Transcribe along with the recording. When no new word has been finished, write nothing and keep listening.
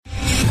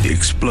The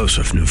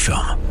explosive new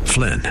film,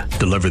 Flynn,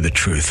 deliver the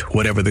truth,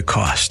 whatever the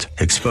cost,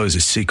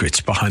 exposes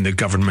secrets behind the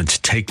government's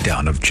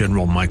takedown of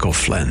General Michael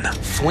Flynn.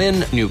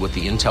 Flynn knew what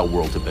the intel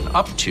world had been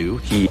up to.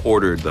 He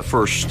ordered the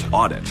first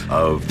audit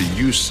of the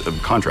use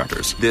of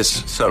contractors.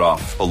 This set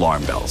off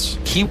alarm bells.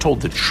 He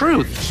told the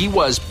truth. He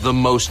was the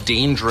most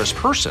dangerous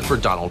person for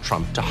Donald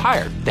Trump to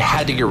hire. They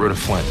had to get rid of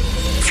Flynn.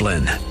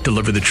 Flynn,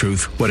 deliver the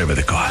truth, whatever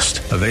the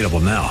cost. Available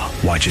now.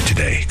 Watch it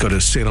today. Go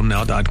to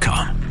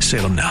salemnow.com.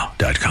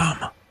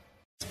 salemnow.com.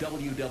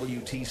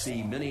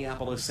 WWTC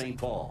Minneapolis St.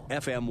 Paul,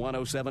 FM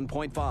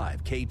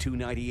 107.5,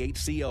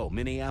 K298CO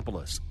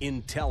Minneapolis,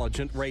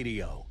 Intelligent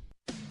Radio.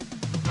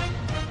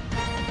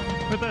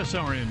 With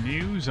SRN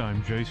News,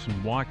 I'm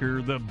Jason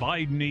Walker. The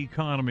Biden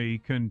economy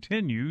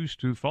continues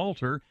to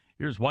falter.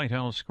 Here's White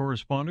House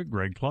correspondent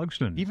Greg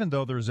Clugston. Even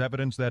though there's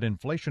evidence that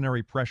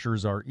inflationary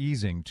pressures are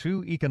easing,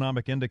 two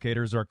economic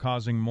indicators are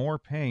causing more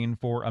pain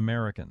for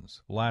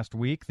Americans. Last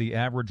week, the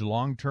average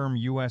long-term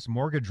U.S.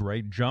 mortgage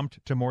rate jumped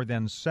to more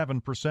than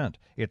 7%,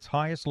 its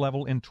highest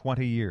level in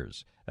 20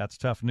 years. That's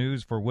tough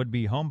news for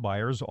would-be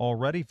homebuyers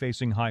already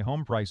facing high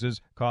home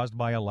prices caused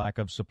by a lack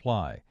of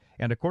supply.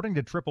 And according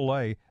to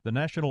AAA, the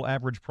national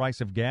average price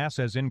of gas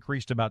has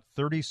increased about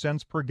 30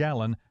 cents per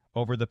gallon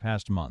over the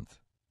past month.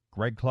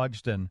 Greg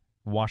Clugston,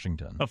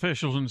 Washington.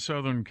 Officials in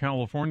Southern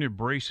California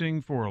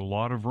bracing for a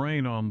lot of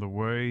rain on the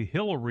way.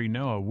 Hillary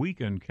now a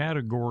weakened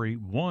Category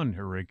 1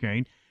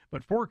 hurricane,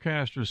 but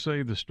forecasters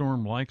say the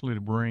storm likely to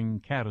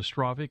bring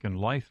catastrophic and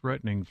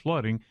life-threatening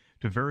flooding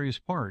to various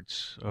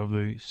parts of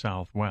the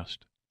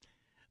Southwest.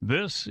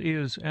 This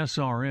is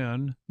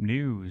SRN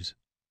News.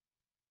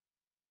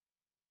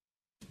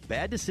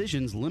 Bad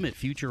decisions limit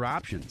future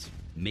options.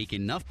 Make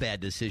enough bad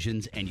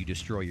decisions and you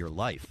destroy your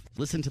life.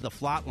 Listen to The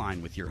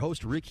Flatline with your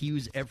host Rick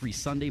Hughes every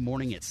Sunday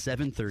morning at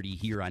 7:30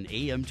 here on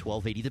AM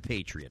 1280 The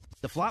Patriot.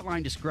 The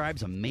Flatline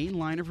describes a main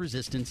line of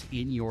resistance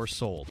in your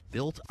soul,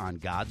 built on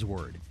God's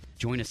Word.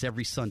 Join us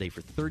every Sunday for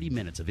 30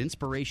 minutes of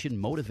inspiration,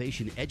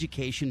 motivation,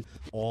 education,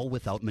 all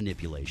without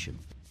manipulation.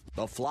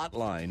 The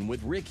Flatline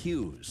with Rick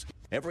Hughes,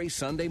 every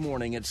Sunday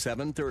morning at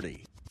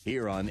 7:30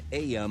 here on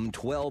AM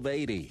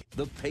 1280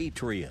 The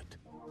Patriot.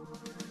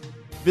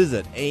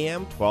 Visit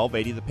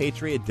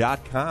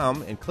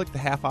am1280thepatriot.com and click the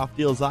half-off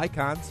deals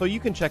icon so you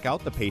can check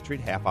out the Patriot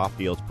half-off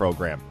deals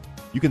program.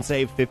 You can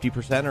save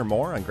 50% or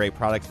more on great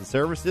products and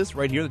services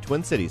right here in the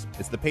Twin Cities.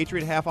 It's the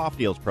Patriot half-off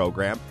deals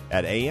program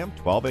at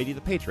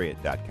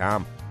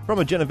am1280thepatriot.com. From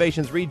a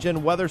Genovations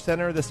Region Weather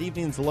Center, this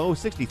evening's low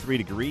 63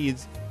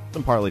 degrees.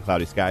 Some partly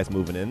cloudy skies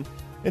moving in.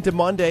 Into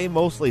Monday,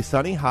 mostly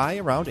sunny, high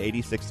around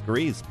 86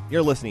 degrees.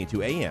 You're listening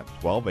to AM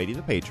 1280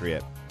 The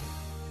Patriot.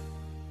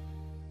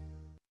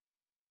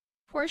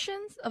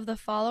 Portions of the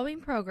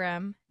following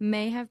program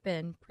may have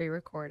been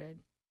pre-recorded.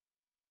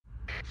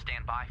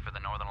 Stand by for the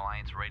Northern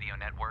Alliance Radio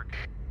Network.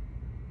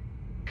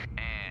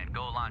 And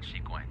go launch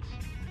sequence.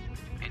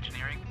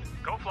 Engineering,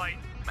 go flight.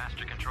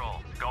 Master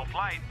control, go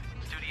flight.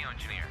 Studio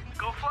engineer,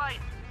 go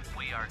flight.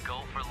 We are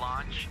go for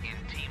launch in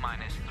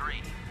T-minus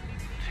 3,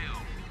 2,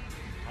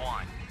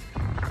 1.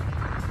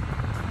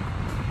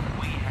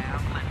 We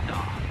have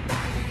liftoff.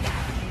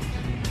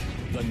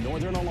 The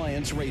Northern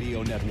Alliance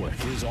Radio Network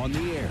is on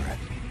the air.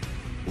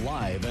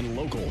 Live and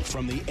local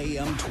from the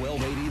AM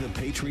 1280 The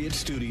Patriot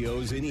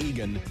Studios in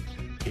Eagan,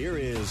 here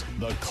is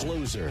the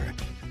closer,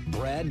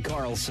 Brad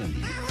Carlson.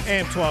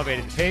 AM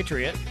 1280 The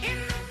Patriot.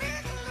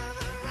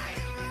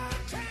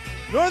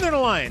 Northern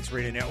Alliance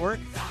Radio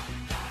Network.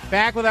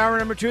 Back with hour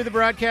number 2 of the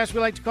broadcast we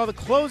like to call The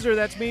Closer.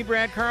 That's me,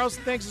 Brad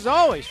Carlson. Thanks as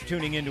always for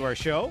tuning into our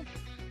show.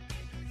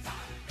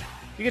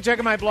 You can check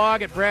out my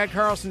blog at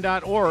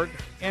bradcarlson.org.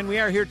 And we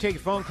are here to take a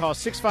phone call,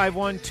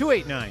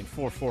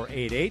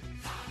 651-289-4488.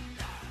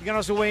 You can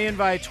also weigh in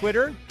via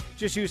Twitter.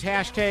 Just use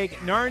hashtag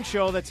NARN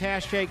Show. That's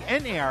hashtag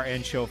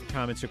NARN Show for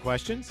comments or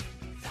questions.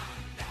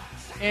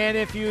 And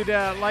if you'd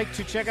like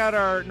to check out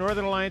our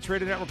Northern Alliance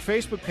Radio Network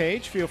Facebook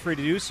page, feel free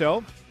to do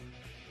so.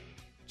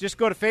 Just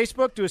go to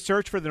Facebook, do a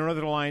search for the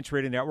Northern Alliance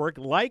Radio Network.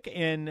 Like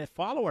and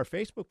follow our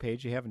Facebook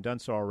page if you haven't done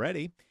so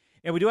already.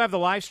 And we do have the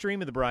live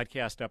stream of the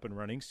broadcast up and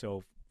running,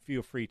 so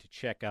feel free to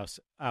check us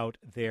out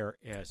there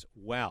as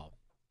well.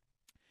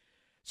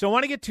 So I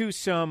want to get to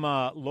some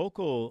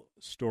local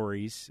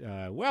stories.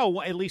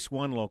 At least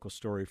one local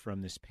story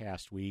from this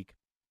past week.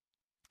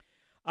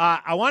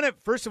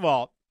 First of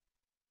all,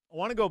 I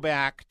want to go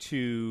back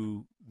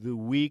to the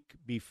week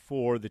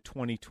before the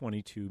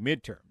 2022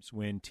 midterms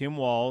when Tim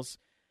Walz,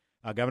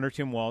 Governor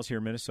Tim Walz here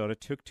in Minnesota,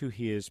 took to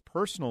his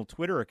personal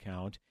Twitter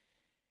account,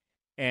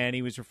 and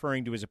he was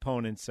referring to his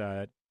opponents,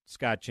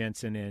 Scott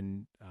Jensen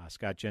and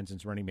Scott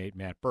Jensen's running mate,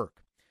 Matt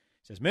Burke.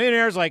 It says,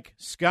 millionaires like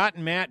Scott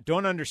and Matt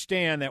don't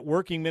understand that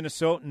working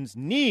Minnesotans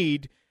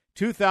need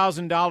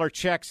 $2,000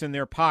 checks in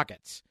their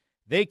pockets.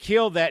 They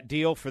killed that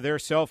deal for their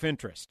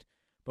self-interest.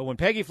 But when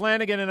Peggy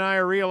Flanagan and I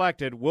are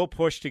reelected, we'll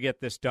push to get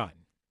this done.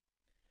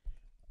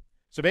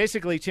 So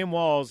basically, Tim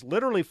Walz,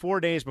 literally 4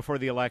 days before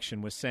the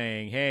election, was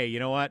saying, hey, you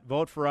know what,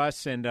 vote for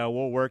us and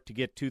we'll work to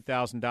get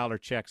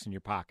 $2,000 checks in your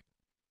pocket.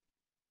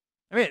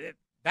 I mean,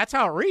 that's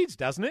how it reads,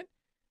 doesn't it?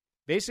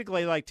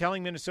 Basically like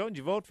telling Minnesotans,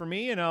 you vote for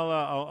me and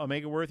I'll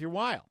make it worth your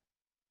while.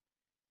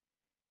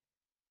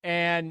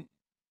 And,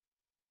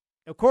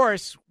 of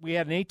course, we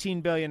had an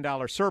 $18 billion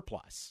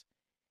surplus.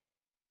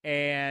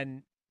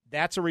 And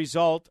that's a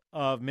result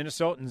of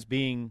Minnesotans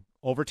being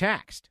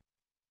overtaxed.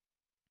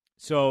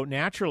 So,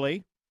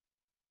 naturally,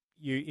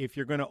 if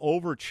you're going to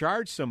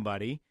overcharge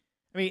somebody,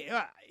 I mean,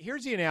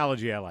 here's the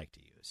analogy I like to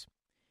use.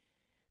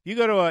 You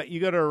go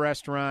to a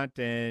restaurant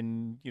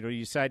and you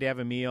decide to have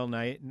a meal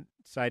night,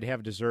 decide to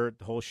have dessert,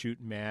 the whole shoot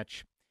and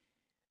match,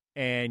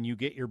 and you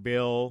get your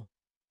bill,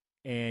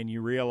 and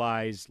you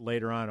realize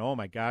later on, oh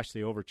my gosh,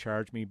 they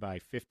overcharged me by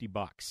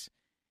 $50,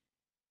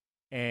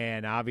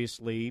 and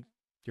obviously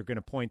you're going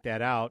to point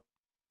that out,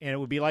 and it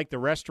would be like the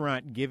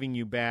restaurant giving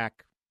you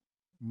back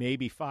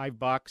maybe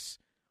 $5,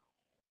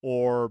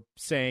 or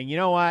saying, you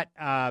know what,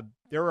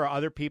 there are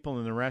other people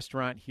in the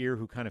restaurant here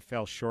who kind of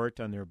fell short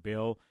on their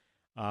bill.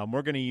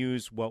 We're going to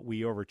use what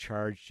we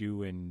overcharged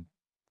you and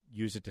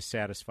use it to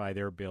satisfy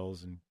their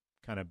bills and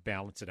kind of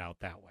balance it out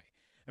that way.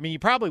 I mean, you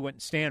probably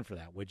wouldn't stand for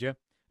that, would you?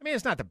 I mean,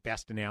 it's not the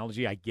best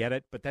analogy. I get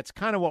it, but that's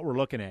kind of what we're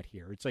looking at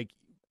here. It's like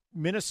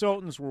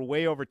Minnesotans were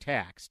way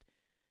overtaxed.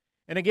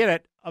 And I get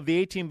it, of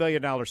the $18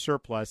 billion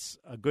surplus,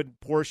 a good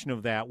portion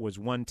of that was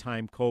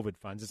one-time COVID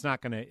funds. It's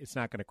not going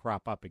to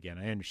crop up again.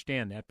 I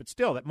understand that, but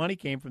still, that money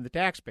came from the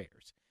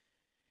taxpayers.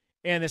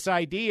 And this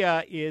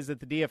idea is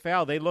that the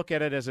DFL, they look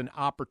at it as an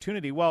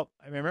opportunity. Well,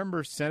 I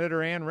remember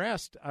Senator Ann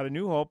Rest out of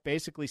New Hope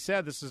basically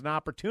said this is an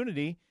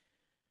opportunity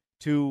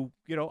to,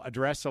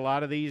 address a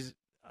lot of these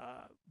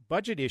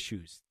budget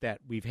issues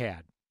that we've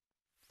had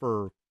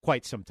for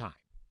quite some time.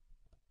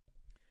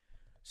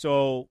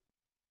 So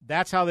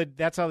that's how the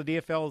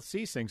DFL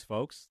sees things,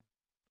 folks.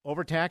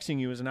 Overtaxing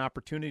you is an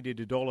opportunity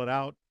to dole it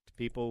out to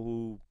people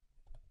who,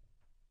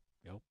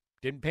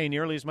 didn't pay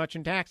nearly as much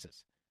in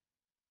taxes.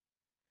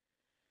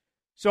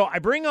 So I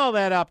bring all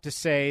that up to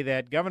say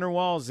that Governor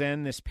Walz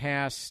then this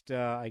past,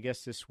 I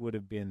guess this would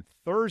have been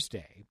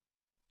Thursday,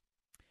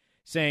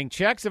 saying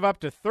checks of up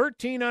to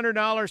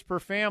 $1,300 per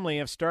family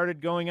have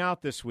started going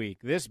out this week.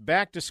 This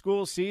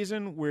back-to-school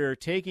season, we're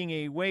taking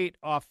a weight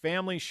off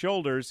families'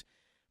 shoulders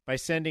by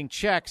sending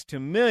checks to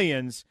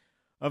millions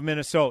of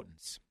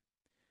Minnesotans.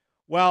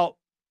 Well,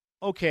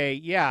 okay,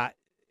 yeah,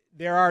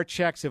 there are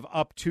checks of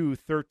up to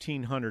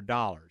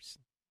 $1,300.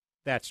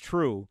 That's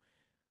true.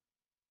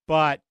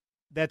 But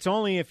that's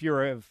only if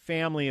you're a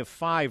family of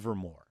 5 or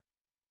more.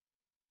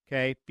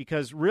 Okay?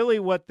 Because really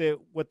what the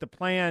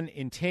plan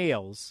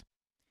entails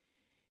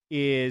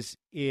is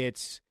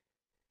it's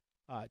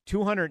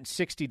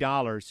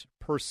 $260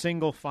 per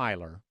single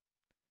filer,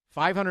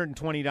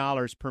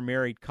 $520 per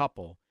married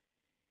couple,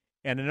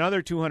 and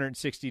another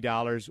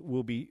 $260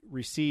 will be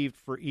received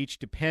for each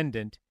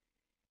dependent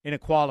in a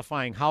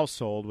qualifying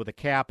household with a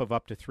cap of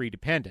up to 3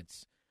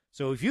 dependents.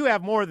 So if you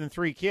have more than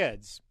 3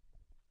 kids,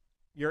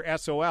 you're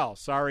SOL,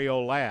 sorry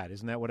old lad.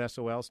 Isn't that what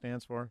SOL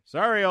stands for?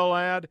 Sorry old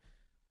lad.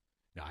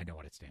 No, I know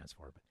what it stands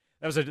for, but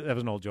that was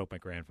an old joke my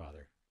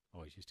grandfather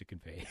always used to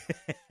convey.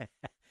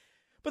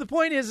 But the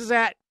point is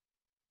that,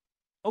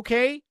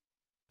 okay,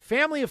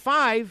 family of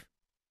 5,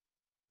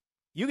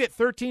 you get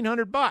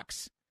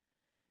 $1,300.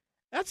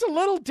 That's a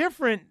little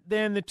different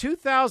than the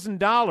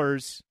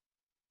 $2,000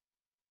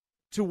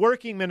 to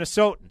working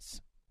Minnesotans.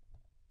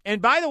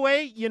 And by the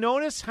way, you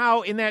notice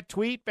how in that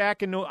tweet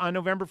back on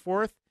November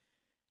 4th,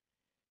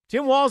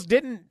 Tim Walz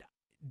didn't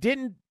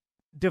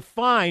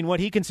define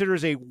what he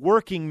considers a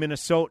working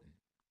Minnesotan.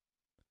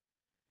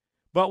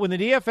 But when the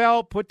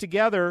DFL put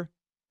together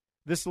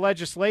this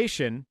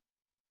legislation,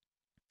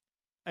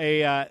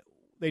 they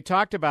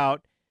talked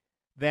about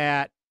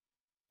that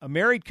a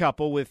married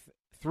couple with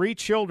 3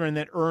 children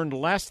that earned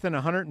less than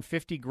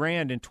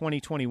 $150,000 in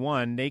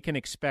 2021, they can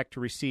expect to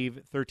receive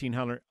a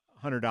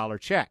 $1,300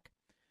 check.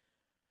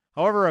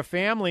 However, a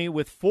family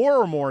with 4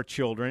 or more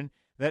children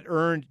that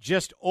earned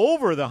just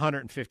over the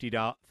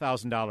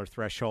 $150,000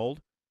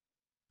 threshold,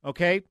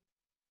 okay,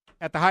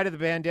 at the height of the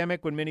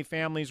pandemic when many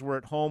families were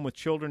at home with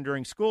children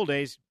during school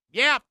days,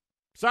 yeah,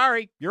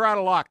 sorry, you're out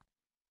of luck.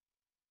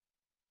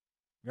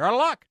 You're out of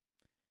luck.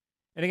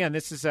 And again,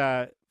 this is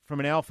from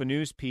an Alpha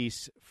News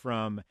piece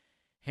from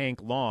Hank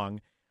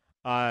Long.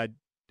 Let's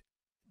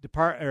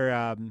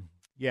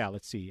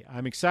see.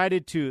 I'm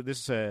excited to,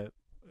 this is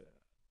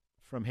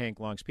from Hank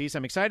Long's piece.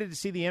 I'm excited to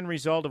see the end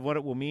result of what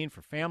it will mean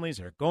for families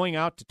that are going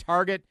out to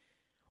Target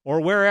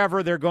or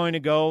wherever they're going to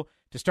go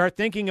to start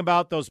thinking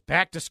about those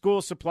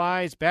back-to-school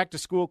supplies,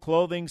 back-to-school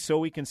clothing, so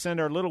we can send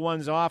our little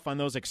ones off on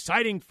those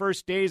exciting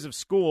first days of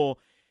school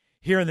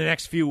here in the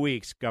next few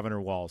weeks, Governor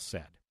Walz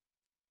said.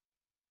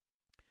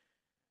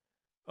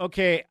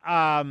 Okay,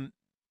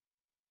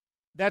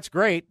 that's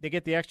great. They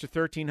get the extra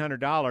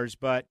 $1,300,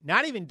 but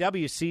not even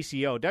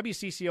WCCO.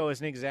 WCCO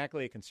isn't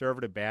exactly a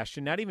conservative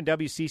bastion. Not even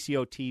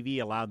WCCO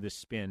TV allowed this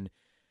spin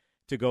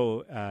to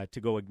go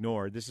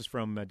ignored. This is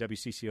from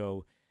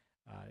WCCO,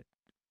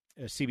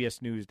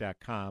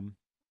 CBSNews.com,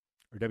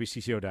 or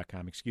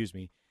WCCO.com, excuse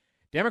me.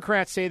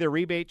 Democrats say their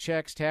rebate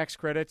checks, tax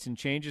credits, and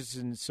changes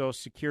in Social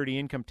Security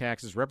income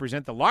taxes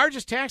represent the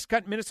largest tax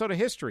cut in Minnesota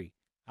history.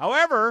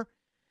 However,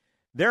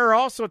 there are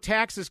also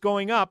taxes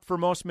going up for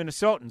most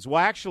Minnesotans.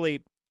 Well,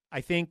 actually,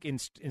 I think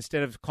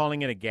instead of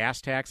calling it a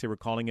gas tax, they were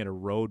calling it a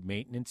road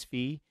maintenance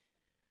fee.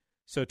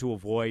 So to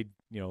avoid,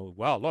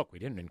 well, look, we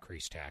didn't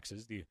increase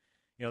taxes.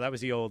 That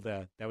was the old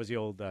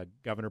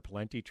Governor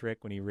Pawlenty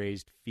trick when he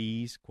raised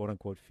fees, quote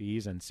unquote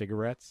fees, on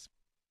cigarettes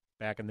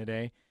back in the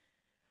day.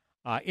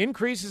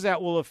 Increases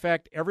that will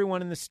affect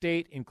everyone in the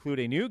state include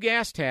a new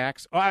gas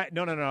tax. Oh,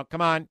 no.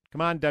 Come on,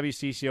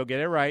 WCCO, get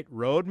it right.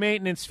 Road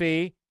maintenance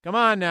fee. Come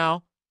on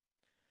now.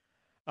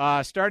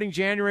 Starting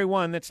January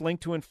 1, that's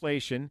linked to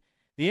inflation.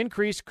 The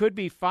increase could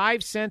be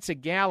 5 cents a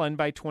gallon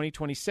by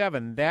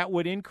 2027. That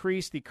would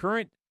increase the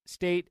current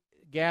state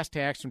gas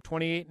tax from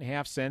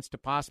 28.5 cents to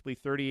possibly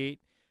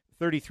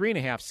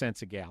 33.5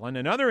 cents a gallon.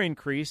 Another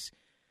increase,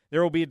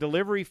 there will be a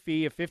delivery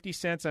fee of 50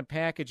 cents on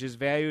packages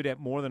valued at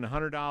more than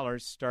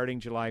 $100 starting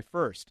July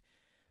 1st.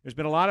 There's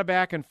been a lot of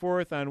back and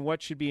forth on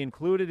what should be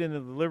included in the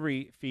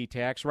delivery fee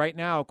tax. Right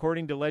now,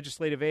 according to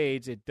legislative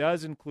aides, it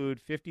does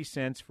include 50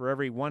 cents for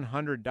every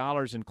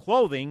 $100 in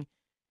clothing,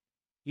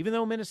 even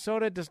though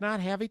Minnesota does not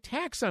have a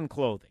tax on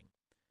clothing.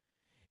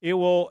 It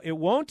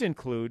won't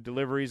include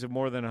deliveries of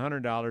more than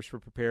 $100 for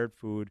prepared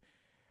food,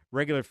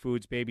 regular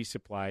foods, baby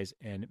supplies,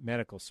 and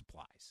medical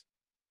supplies.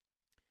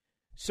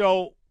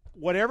 So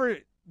whatever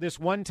this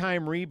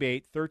one-time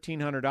rebate,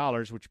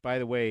 $1,300, which, by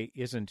the way,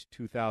 isn't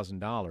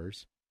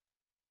 $2,000,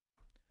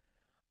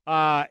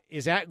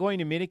 is that going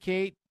to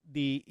mitigate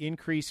the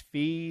increased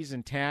fees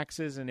and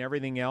taxes and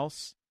everything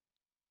else,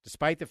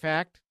 despite the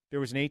fact there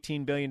was an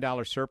 $18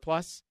 billion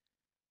surplus?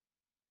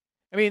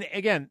 I mean,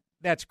 again,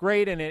 that's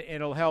great, and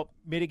it'll help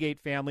mitigate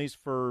families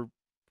for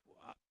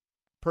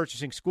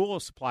purchasing school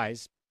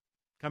supplies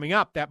coming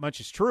up. That much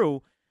is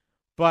true,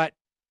 but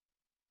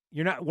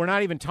we're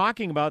not even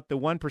talking about the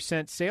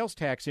 1% sales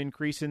tax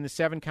increase in the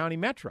 7-county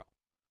metro.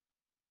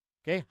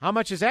 Okay, how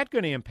much is that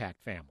going to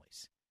impact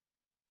families?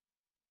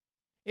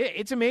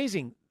 It's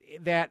amazing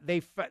that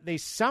they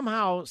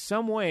somehow,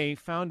 some way,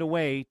 found a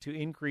way to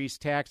increase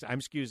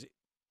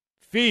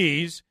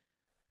fees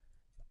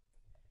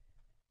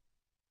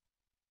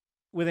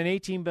with an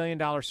 $18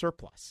 billion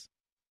surplus.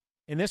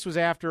 And this was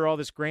after all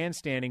this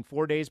grandstanding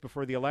 4 days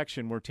before the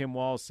election where Tim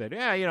Walz said,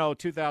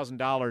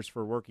 $2,000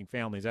 for working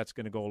families, that's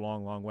going to go a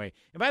long, long way.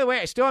 And by the way,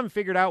 I still haven't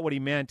figured out what he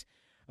meant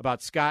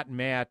about Scott and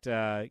Matt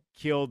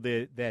killed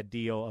that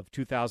deal of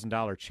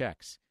 $2,000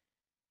 checks.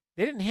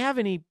 They didn't have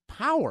any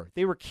power.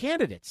 They were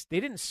candidates.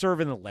 They didn't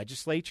serve in the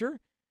legislature.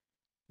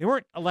 They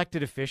weren't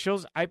elected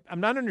officials.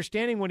 I'm not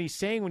understanding what he's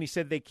saying when he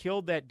said they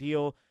killed that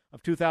deal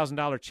of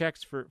 $2,000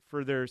 checks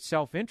for their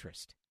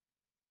self-interest.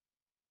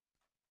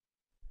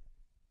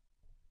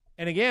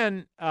 And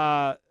again,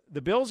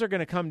 the bills are going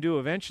to come due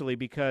eventually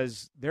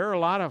because there are a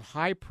lot of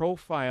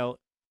high-profile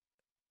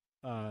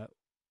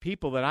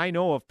people that I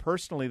know of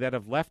personally that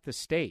have left the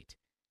state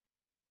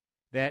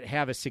that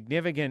have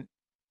significant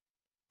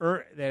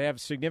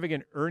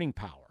earning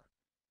power.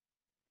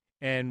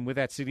 And with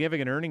that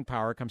significant earning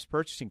power comes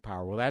purchasing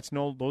power.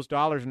 Well, those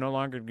dollars are no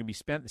longer going to be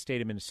spent in the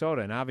state of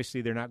Minnesota, and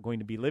obviously they're not going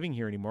to be living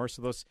here anymore,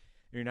 so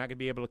you're not going to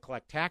be able to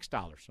collect tax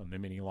dollars from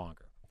them any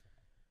longer.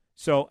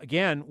 So,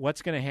 again,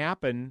 what's going to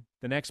happen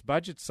the next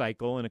budget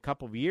cycle in a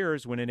couple of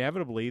years when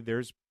inevitably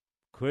there's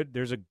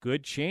a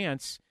good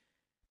chance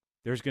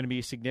there's going to be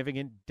a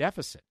significant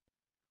deficit?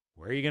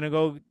 Where are you going to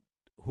go?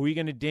 Who are you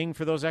going to ding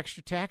for those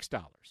extra tax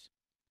dollars?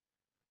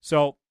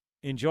 So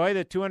enjoy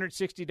the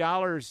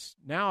 $260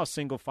 now,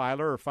 single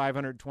filer, or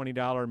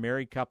 $520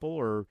 married couple,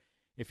 or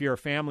if you're a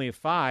family of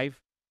 5,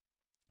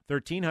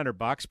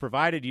 $1,300,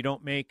 provided you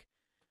don't make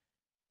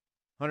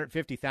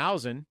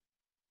 $150,000.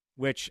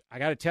 Which I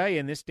got to tell you,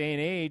 in this day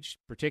and age,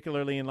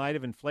 particularly in light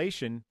of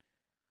inflation,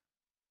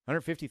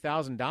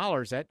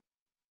 $150,000.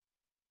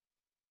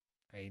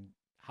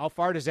 How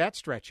far does that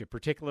stretch you?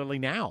 Particularly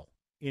now,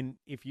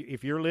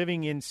 if you're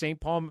living in St.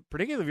 Paul,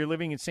 particularly if you're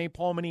living in St.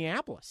 Paul,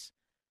 Minneapolis,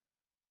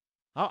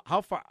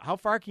 how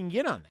far can you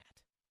get on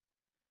that?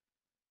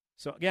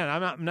 So again,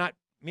 I'm not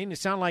meaning to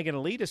sound like an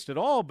elitist at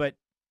all, but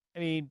I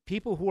mean,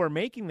 people who are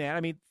making that.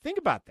 I mean, think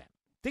about that.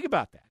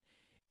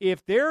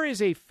 If there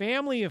is a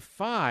family of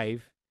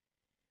 5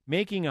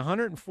 making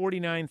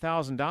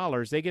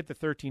 $149,000, they get the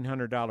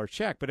 $1,300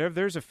 check. But if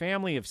there's a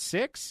family of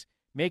 6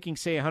 making,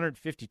 say,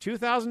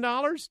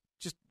 $152,000,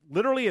 just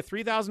literally a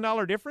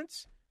 $3,000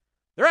 difference,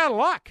 they're out of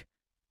luck.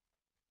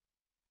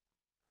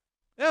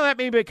 Now, that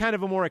may be kind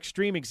of a more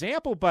extreme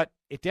example, but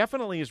it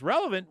definitely is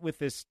relevant with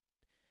this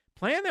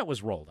plan that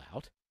was rolled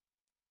out.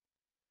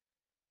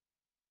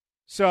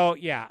 So,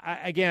 yeah,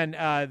 again,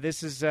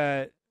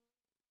 the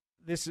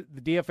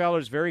DFL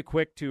is very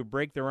quick to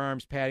break their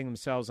arms, patting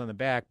themselves on the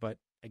back, but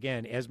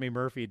again, Esme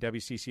Murphy at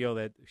WCCO,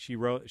 that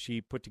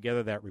she put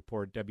together that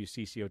report,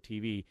 WCCO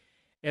TV.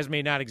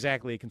 Esme, not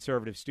exactly a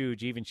conservative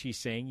stooge. Even she's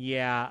saying,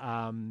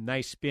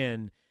 nice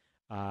spin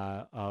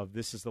of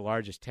this is the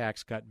largest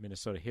tax cut in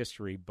Minnesota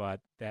history, but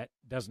that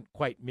doesn't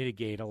quite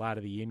mitigate a lot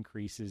of the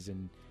increases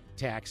in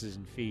taxes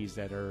and fees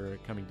that are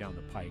coming down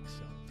the pike.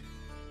 So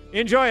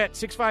Enjoy it.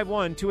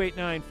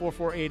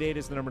 651-289-4488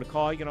 is the number to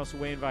call. You can also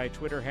weigh in via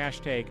Twitter,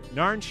 hashtag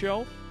Narn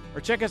Show,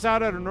 or check us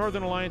out at our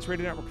Northern Alliance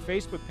Radio Network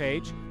Facebook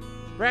page.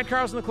 Brad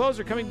Carlson, the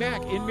closer, coming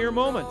back in mere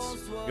moments.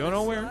 Go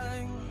nowhere.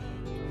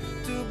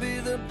 To be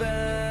the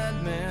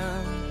bad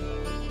man,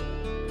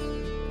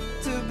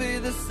 to be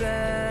the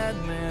sad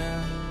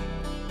man,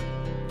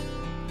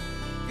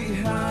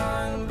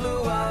 behind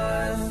blue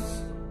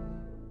eyes.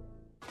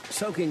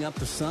 Soaking up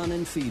the sun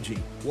in Fiji,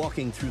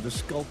 walking through the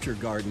sculpture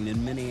garden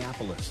in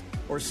Minneapolis,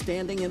 or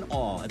standing in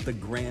awe at the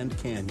Grand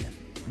Canyon.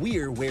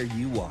 We're where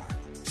you are.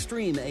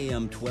 Stream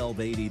AM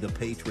 1280 The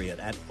Patriot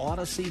at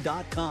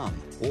Odyssey.com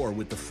or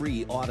with the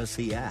free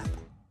Odyssey app.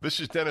 This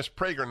is Dennis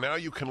Prager. Now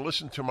you can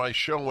listen to my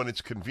show when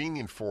it's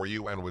convenient for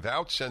you and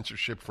without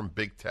censorship from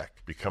big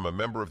tech. Become a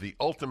member of the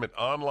ultimate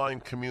online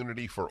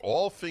community for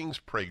all things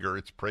Prager.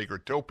 It's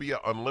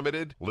Pragertopia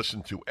Unlimited.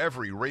 Listen to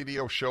every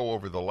radio show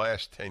over the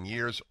last 10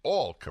 years,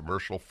 all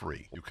commercial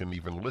free. You can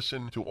even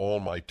listen to all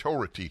my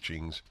Torah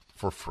teachings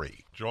for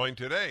free. Join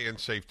today and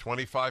save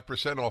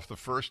 25% off the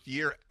first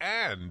year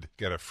and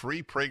get a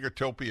free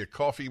Pragertopia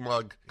coffee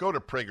mug. Go to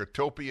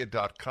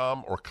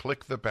Pragertopia.com or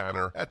click the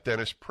banner at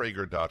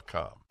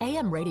DennisPrager.com.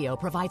 AM radio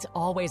provides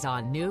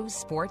always-on news,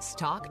 sports,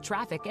 talk,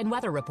 traffic, and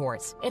weather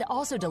reports. It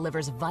also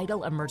delivers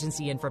vital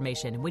emergency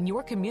information when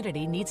your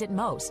community needs it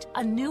most.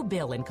 A new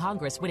bill in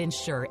Congress would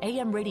ensure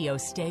AM radio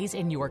stays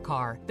in your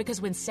car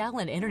because when cell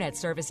and internet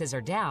services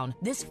are down,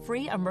 this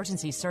free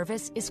emergency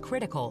service is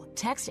critical.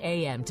 Text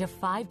AM to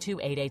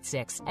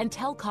 52886 and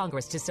tell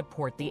Congress to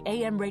support the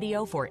AM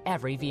Radio for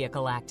Every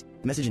Vehicle Act.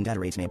 Message and data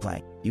rates may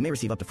apply. You may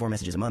receive up to 4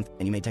 messages a month,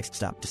 and you may text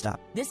STOP to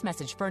stop. This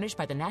message furnished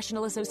by the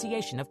National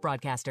Association of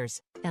Broadcasters.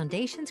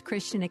 Foundations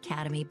Christian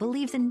Academy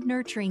believes in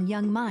nurturing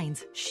young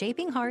minds,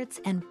 shaping hearts,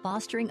 and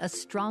fostering a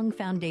strong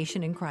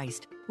foundation in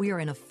Christ. We are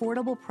an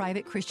affordable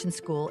private Christian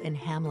school in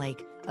Ham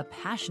Lake, a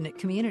passionate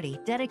community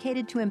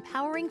dedicated to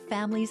empowering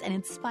families and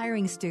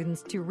inspiring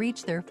students to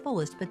reach their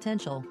fullest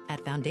potential.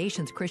 At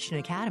Foundations Christian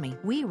Academy,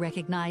 we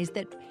recognize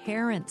that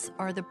parents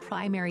are the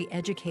primary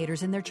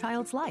educators in their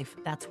child's life.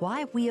 That's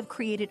why we have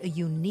created a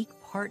unique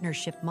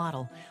partnership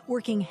model,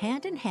 working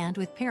hand in hand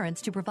with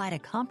parents to provide a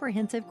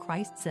comprehensive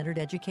Christ-centered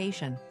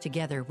education.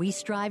 Together, we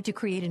strive to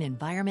create an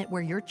environment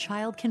where your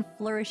child can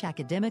flourish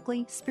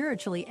academically,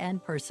 spiritually,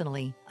 and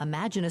personally.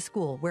 Imagine a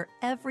school where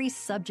every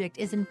subject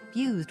is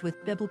infused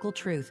with biblical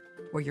truth,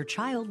 where your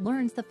child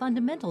learns the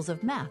fundamentals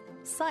of math,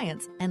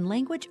 science, and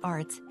language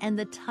arts, and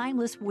the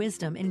timeless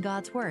wisdom in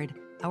God's Word.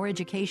 Our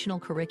educational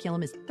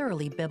curriculum is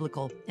thoroughly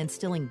biblical,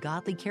 instilling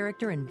godly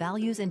character and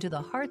values into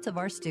the hearts of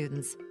our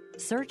students.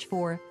 Search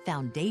for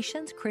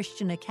Foundations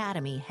Christian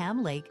Academy,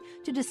 Ham Lake,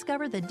 to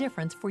discover the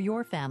difference for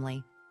your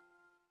family.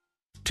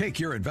 Take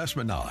your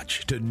investment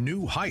knowledge to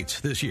new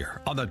heights this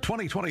year on the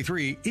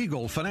 2023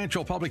 Eagle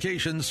Financial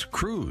Publications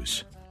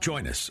Cruise.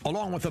 Join us,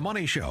 along with The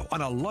Money Show,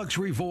 on a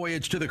luxury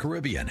voyage to the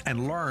Caribbean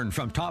and learn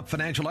from top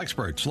financial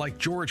experts like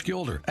George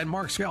Gilder and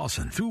Mark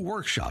Skousen through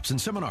workshops and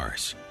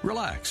seminars.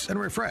 Relax and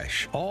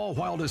refresh, all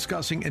while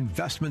discussing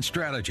investment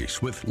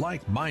strategies with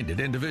like-minded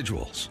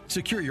individuals.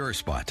 Secure your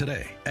spot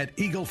today at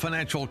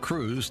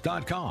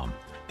EagleFinancialCruise.com.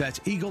 That's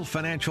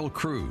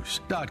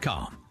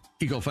EagleFinancialCruise.com.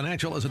 Eagle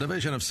Financial is a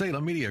division of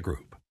Salem Media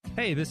Group.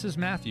 Hey, this is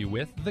Matthew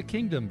with The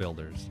Kingdom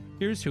Builders.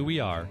 Here's who we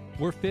are.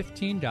 We're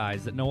 15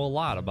 guys that know a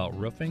lot about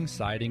roofing,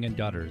 siding, and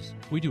gutters.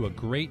 We do a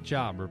great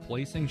job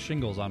replacing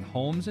shingles on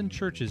homes and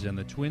churches in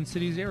the Twin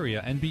Cities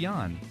area and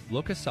beyond.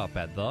 Look us up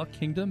at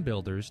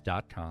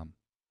thekingdombuilders.com.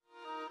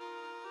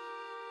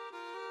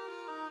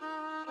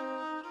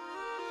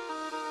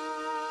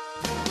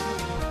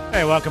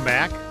 Hey, welcome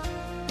back.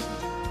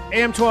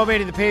 AM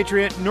 1280 The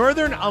Patriot,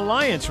 Northern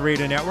Alliance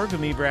Radio Network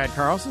with me, Brad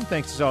Carlson.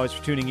 Thanks as always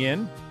for tuning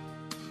in.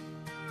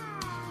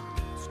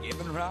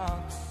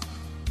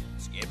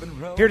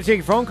 Here to take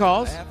your phone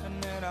calls.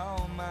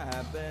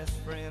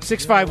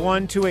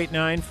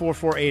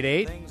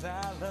 651-289-4488.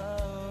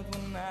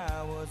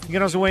 You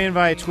can also weigh in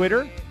via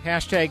Twitter,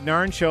 hashtag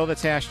Narn Show.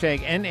 That's hashtag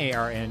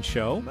NARN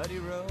Show.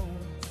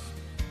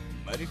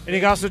 And you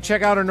can also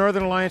check out our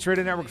Northern Alliance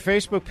Radio Network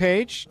Facebook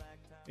page.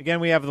 Again,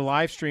 we have the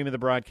live stream of the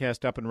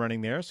broadcast up and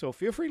running there, so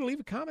feel free to leave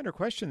a comment or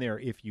question there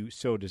if you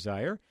so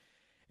desire.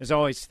 As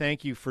always,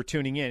 thank you for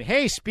tuning in.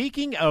 Hey,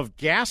 speaking of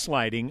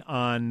gaslighting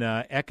on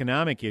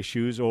economic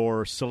issues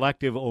or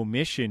selective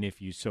omission,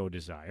 if you so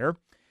desire,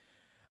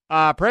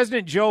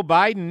 President Joe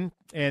Biden,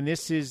 and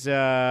this is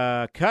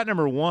cut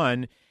number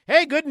one.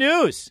 Hey, good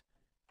news.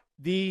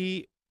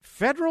 The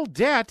federal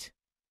debt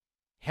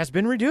has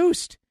been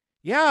reduced.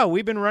 Yeah,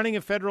 we've been running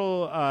a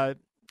federal,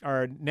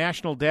 our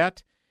national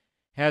debt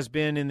has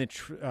been in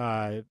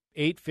the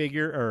 8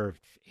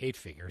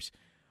 figures,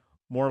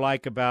 more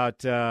like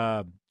about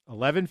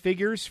 11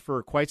 figures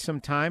for quite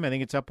some time. I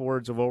think it's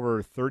upwards of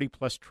over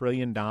 $30+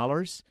 trillion,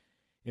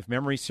 if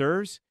memory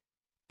serves.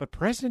 But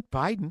President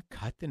Biden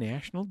cut the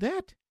national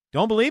debt.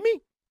 Don't believe me?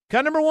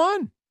 Cut number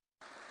one.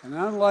 And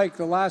unlike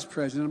the last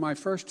president, in my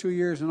first 2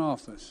 years in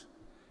office,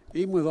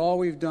 even with all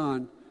we've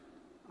done,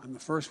 I'm the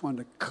first one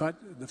to cut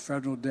the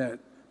federal debt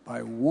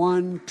by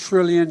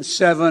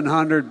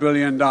 $1.7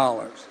 trillion.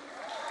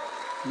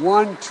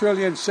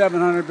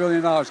 $1.7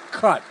 trillion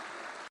cut.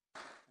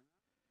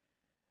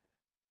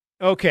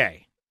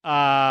 Okay.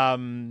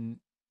 Not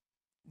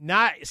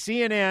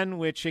CNN,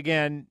 which,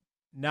 again,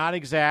 not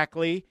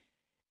exactly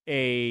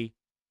a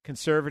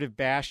conservative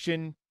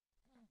bastion,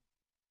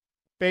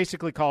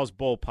 basically calls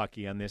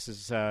bullpucky on this.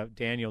 Is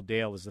Daniel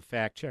Dale is the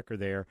fact checker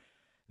there.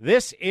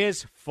 This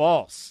is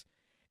false,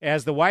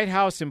 as the White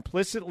House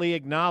implicitly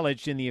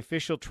acknowledged in the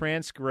official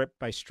transcript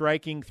by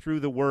striking through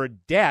the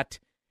word debt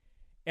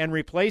and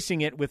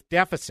replacing it with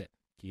deficit.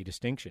 Key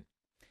distinction.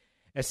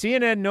 As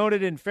CNN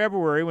noted in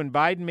February when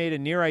Biden made a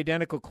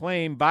near-identical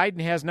claim,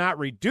 Biden has not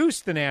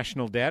reduced the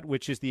national debt,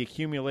 which is the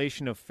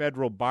accumulation of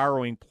federal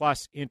borrowing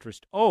plus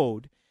interest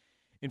owed.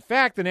 In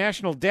fact, the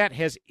national debt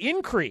has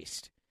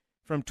increased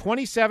from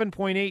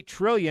 $27.8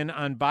 trillion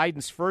on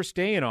Biden's first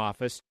day in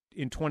office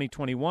in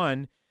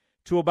 2021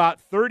 to about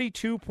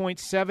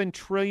 $32.7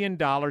 trillion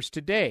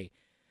today.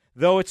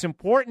 Though it's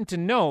important to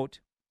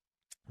note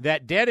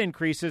that debt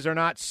increases are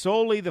not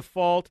solely the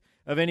fault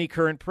of any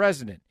current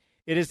president.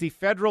 It is the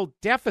federal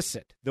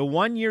deficit, the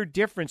one-year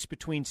difference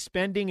between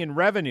spending and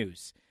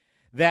revenues,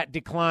 that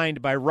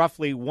declined by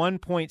roughly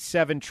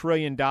 $1.7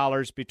 trillion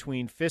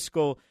between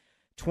fiscal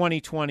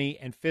 2020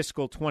 and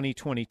fiscal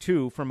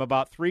 2022, from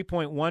about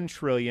 $3.1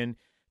 trillion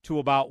to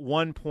about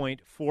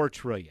 $1.4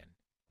 trillion.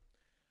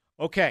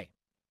 Okay,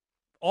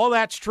 all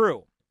that's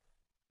true.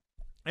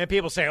 And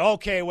people say,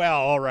 okay, well,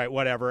 all right,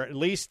 whatever. At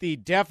least the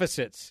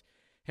deficits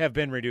have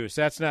been reduced.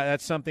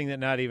 That's something that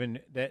not even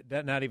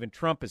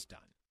Trump has done.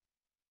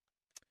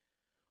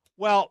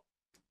 Well,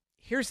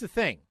 here's the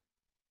thing.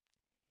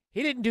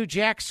 He didn't do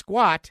jack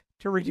squat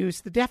to reduce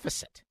the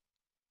deficit.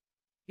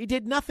 He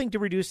did nothing to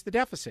reduce the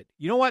deficit.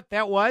 You know what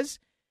that was?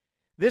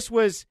 This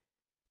was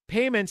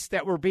payments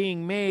that were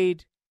being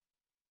made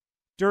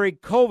during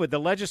COVID, the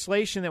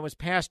legislation that was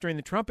passed during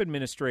the Trump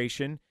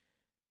administration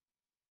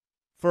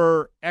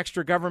for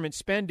extra government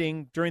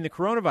spending during the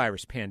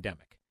coronavirus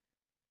pandemic.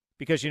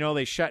 Because,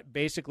 they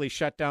basically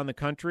shut down the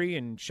country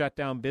and shut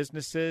down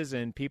businesses,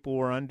 and people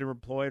were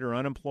underemployed or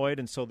unemployed,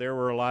 and so there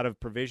were a lot of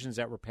provisions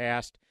that were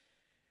passed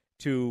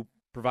to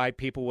provide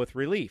people with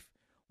relief.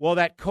 Well,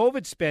 that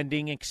COVID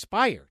spending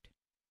expired.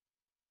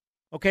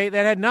 Okay,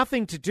 that had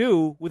nothing to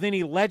do with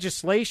any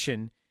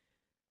legislation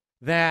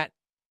that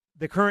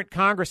the current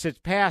Congress has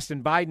passed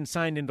and Biden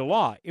signed into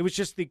law. It was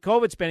just the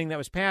COVID spending that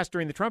was passed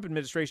during the Trump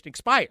administration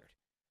expired.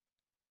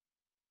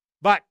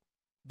 But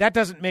that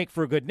doesn't make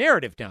for a good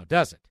narrative now,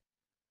 does it?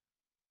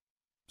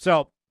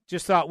 So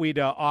just thought we'd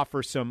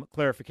offer some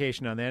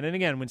clarification on that. And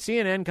again, when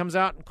CNN comes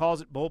out and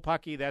calls it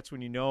bullpucky, that's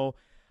when you know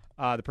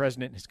the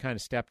president has kind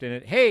of stepped in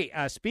it. Hey,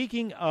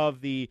 speaking of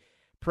the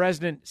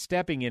president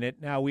stepping in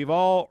it, now we've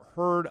all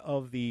heard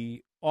of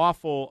the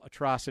awful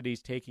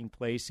atrocities taking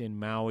place in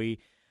Maui,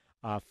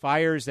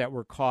 fires that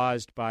were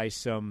caused by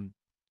some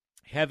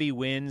heavy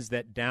winds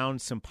that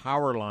downed some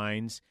power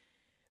lines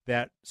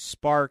that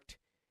sparked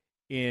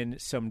in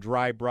some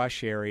dry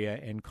brush area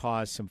and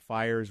caused some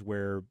fires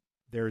where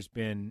there's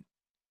been,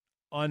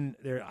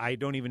 I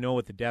don't even know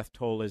what the death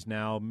toll is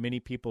now. Many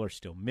people are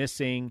still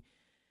missing.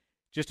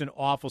 Just an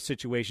awful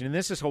situation. And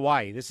this is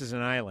Hawaii. This is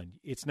an island.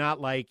 It's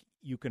not like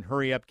you can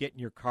hurry up, get in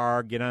your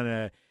car, get on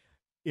a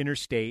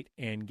interstate,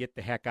 and get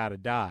the heck out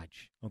of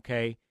Dodge,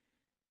 okay?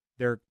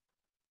 They're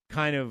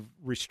kind of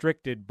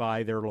restricted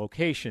by their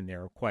location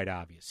there, quite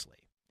obviously.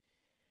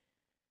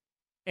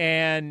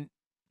 And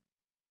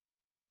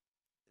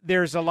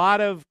there's a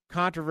lot of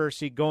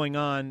controversy going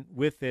on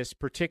with this,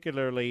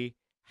 particularly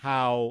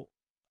how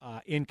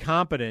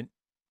incompetent,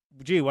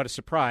 what a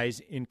surprise,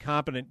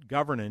 incompetent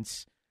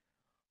governance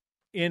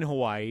in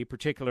Hawaii,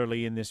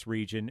 particularly in this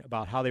region,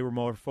 about how they were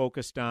more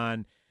focused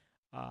on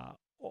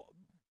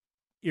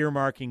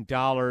earmarking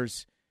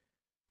dollars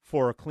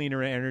for a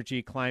cleaner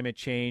energy, climate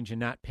change, and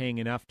not paying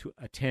enough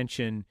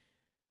attention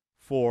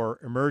for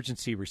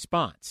emergency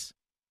response,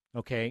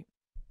 okay?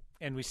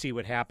 And we see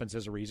what happens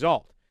as a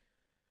result.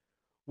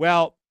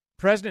 Well,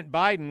 President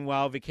Biden,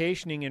 while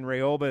vacationing in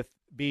Rehoboth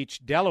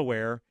Beach,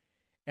 Delaware,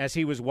 as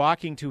he was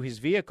walking to his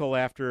vehicle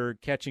after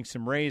catching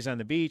some rays on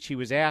the beach, he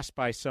was asked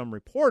by some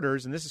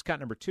reporters, and this is cut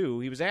number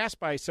 2, he was asked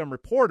by some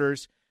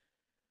reporters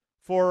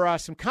for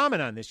some comment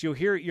on this. You'll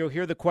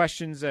hear the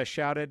questions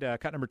shouted,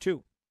 cut number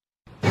 2.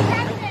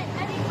 President,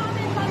 any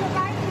comments on the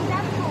rising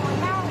death toll in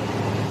Maui?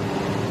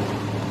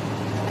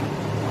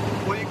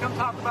 Will you come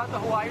talk about the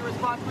Hawaii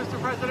response,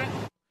 Mr. President?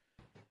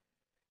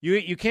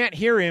 You can't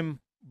hear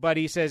him, but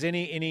he says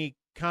any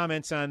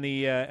comments on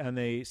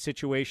the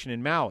situation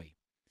in Maui.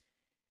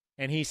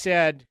 And he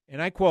said,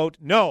 and I quote,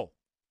 no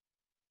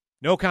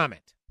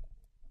comment.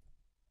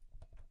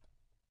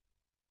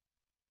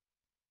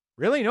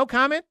 Really? No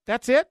comment?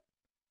 That's it?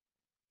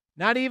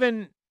 Not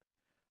even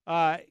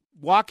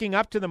walking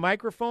up to the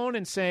microphone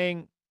and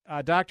saying,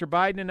 Dr.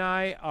 Biden and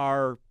I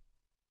are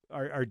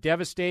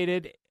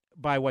devastated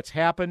by what's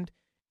happened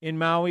in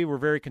Maui. We're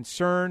very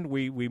concerned.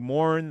 We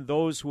mourn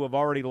those who have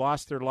already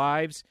lost their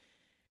lives.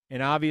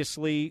 And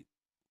obviously,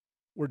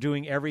 we're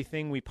doing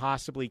everything we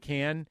possibly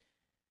can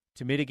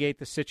to mitigate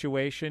the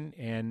situation,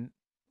 and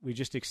we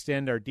just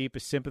extend our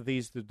deepest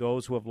sympathies to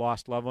those who have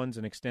lost loved ones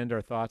and extend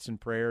our thoughts and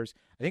prayers.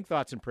 I think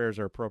thoughts and prayers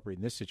are appropriate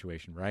in this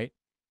situation, right?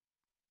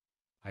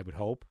 I would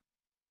hope.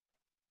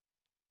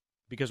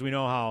 Because we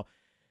know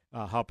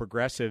how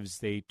progressives,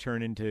 they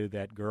turn into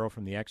that girl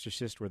from The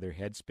Exorcist where their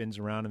head spins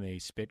around and they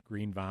spit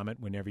green vomit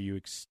whenever you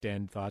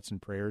extend thoughts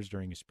and prayers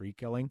during a spree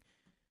killing.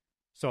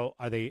 So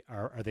are they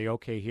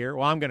okay here?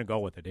 Well, I'm going to go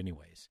with it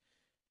anyways.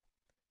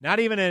 Not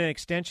even an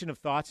extension of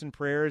thoughts and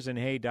prayers, and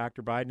hey,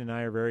 Dr. Biden and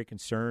I are very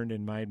concerned,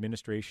 and my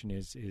administration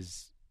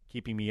is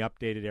keeping me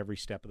updated every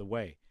step of the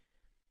way.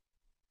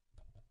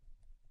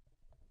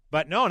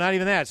 But no, not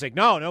even that. It's like,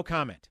 no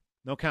comment.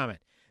 No comment.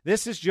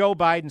 This is Joe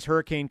Biden's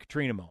Hurricane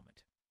Katrina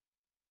moment.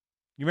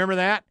 You remember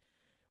that?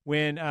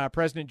 When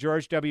President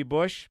George W.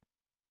 Bush,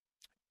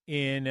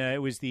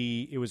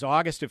 it was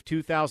August of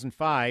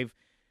 2005,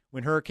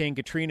 when Hurricane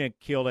Katrina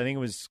killed, I think it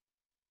was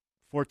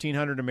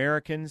 1,400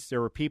 Americans.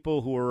 There were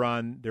people who were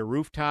on their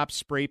rooftops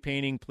spray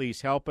painting,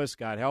 "Please help us,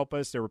 God help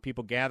us." There were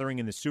people gathering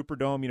in the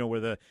Superdome, where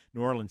the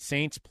New Orleans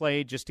Saints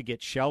played, just to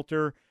get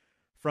shelter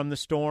from the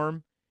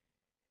storm.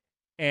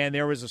 And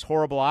there was this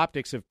horrible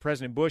optics of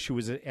President Bush, who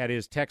was at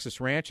his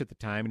Texas ranch at the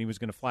time, and he was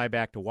going to fly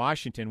back to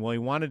Washington. Well, he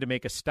wanted to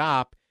make a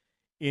stop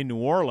in New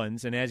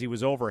Orleans, and as he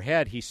was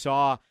overhead, he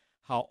saw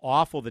how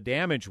awful the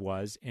damage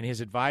was, and his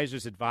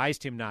advisors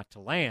advised him not to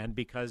land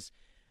because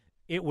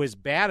it was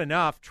bad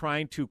enough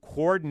trying to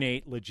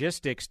coordinate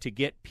logistics to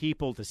get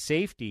people to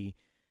safety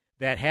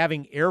that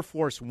having Air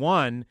Force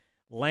One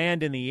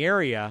land in the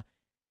area,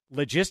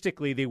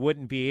 logistically, they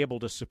wouldn't be able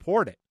to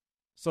support it.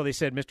 So they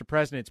said, Mr.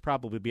 President, it's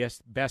probably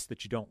best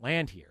that you don't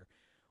land here.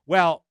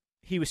 Well,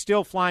 he was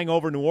still flying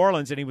over New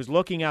Orleans, and he was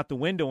looking out the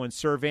window and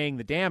surveying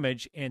the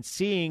damage and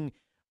seeing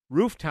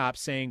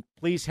rooftops saying,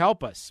 "Please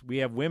help us. We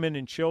have women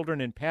and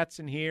children and pets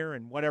in here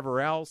and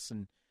whatever else."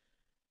 And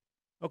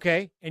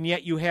okay, and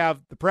yet you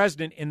have the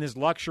president in this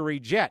luxury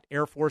jet,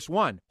 Air Force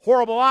One.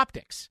 Horrible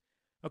optics.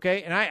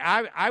 Okay, and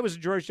I was a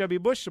George W.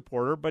 Bush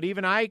supporter, but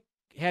even I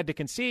had to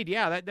concede,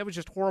 that was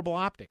just horrible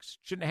optics.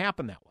 Shouldn't have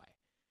happened that way.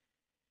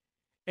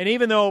 And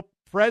even though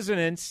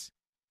presidents,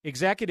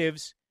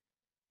 executives,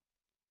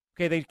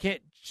 okay, they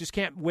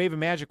can't wave a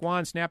magic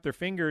wand, snap their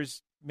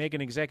fingers, make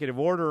an executive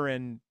order,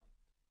 and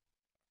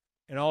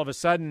all of a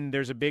sudden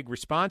there's a big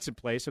response in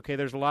place. Okay,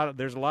 there's a lot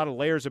of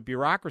layers of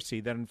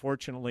bureaucracy that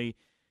unfortunately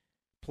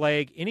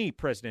plague any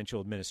presidential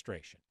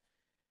administration.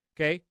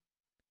 Okay,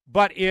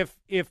 but if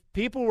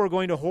people were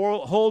going to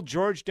hold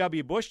George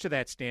W. Bush to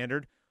that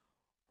standard,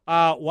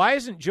 why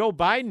isn't Joe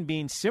Biden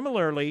being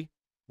similarly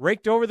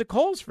raked over the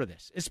coals for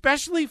this,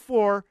 especially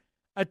for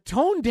a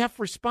tone-deaf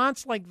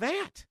response like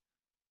that?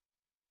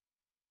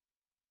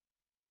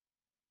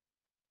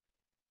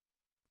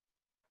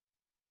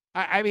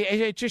 I mean,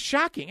 it's just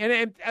shocking.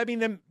 And I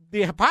mean,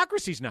 the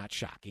hypocrisy's not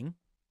shocking,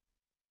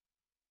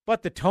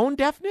 but the tone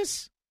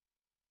deafness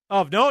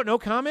of no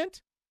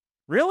comment?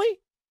 Really?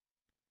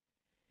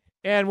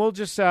 And we'll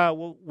just,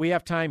 we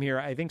have time here.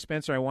 I think,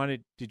 Spencer,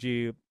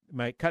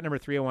 my cut number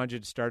 3, I wanted you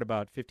to start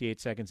about 58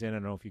 seconds in. I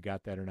don't know if you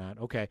got that or not.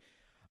 Okay.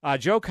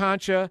 Joe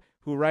Concha,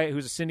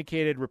 who's a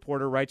syndicated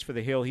reporter, writes for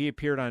The Hill. He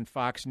appeared on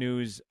Fox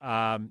News.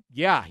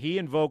 He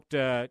invoked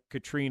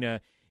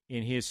Katrina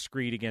in his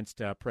screed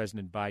against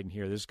President Biden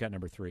here. This is cut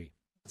number 3.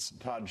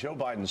 Todd, Joe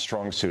Biden's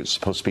strong suit is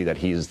supposed to be that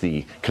he's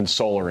the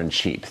consoler in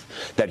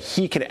chief, that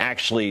he can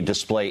actually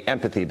display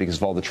empathy because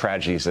of all the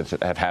tragedies that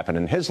have happened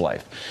in his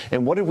life.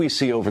 And what did we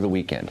see over the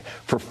weekend?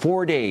 For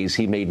 4 days,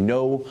 he made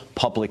no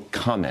public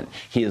comment.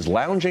 He is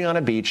lounging on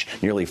a beach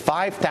nearly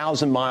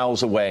 5,000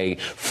 miles away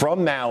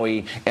from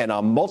Maui, and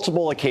on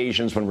multiple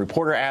occasions when a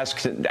reporter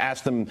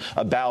asked them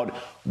about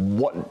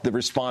what the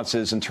response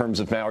is in terms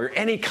of Maui or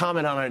any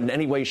comment on it in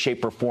any way,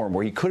 shape, or form,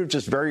 where he could have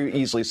just very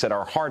easily said,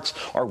 "Our hearts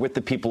are with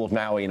the people of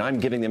Maui, and I'm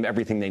giving them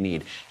everything they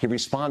need." He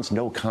responds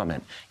no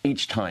comment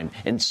each time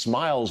and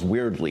smiles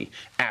weirdly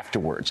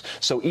afterwards.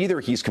 So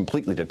either he's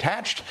completely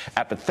detached,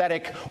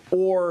 apathetic,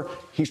 or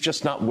he's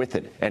just not with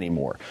it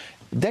anymore.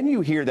 Then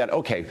you hear that,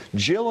 okay,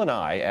 Jill and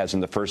I, as in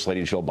the First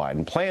Lady Jill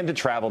Biden, plan to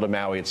travel to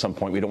Maui at some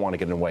point. We don't want to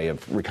get in the way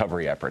of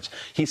recovery efforts.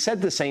 He said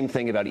the same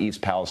thing about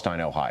East Palestine,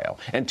 Ohio.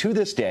 And to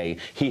this day,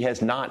 he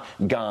has not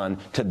gone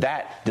to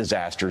that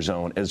disaster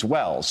zone as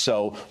well.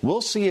 So we'll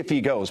see if he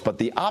goes. But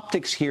the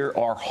optics here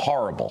are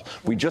horrible.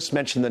 We just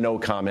mentioned the no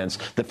comments.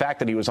 The fact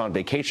that he was on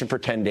vacation for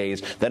 10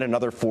 days, then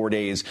another 4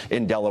 days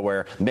in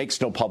Delaware,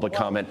 makes no public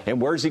comment. And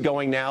where's he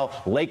going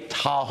now? Lake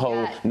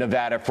Tahoe,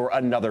 Nevada, for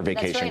another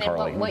vacation, That's right.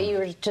 Carly. And what you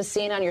were just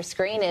seeing on your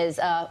screen is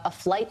a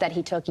flight that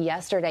he took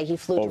yesterday. He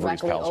flew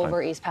directly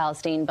over East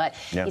Palestine, but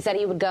he said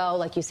he would go.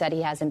 Like you said,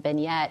 he hasn't been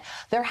yet.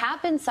 There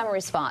have been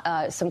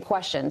some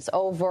questions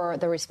over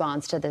the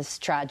response to this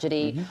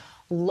tragedy.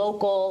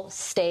 Local,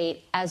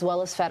 state, as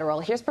well as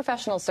federal. Here's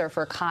professional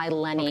surfer Kai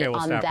Lenny okay, we'll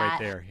on stop that. right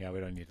there. Yeah, we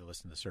don't need to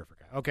listen to the surfer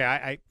guy. Okay,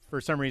 I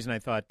for some reason I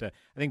thought I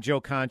think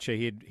Joe Concha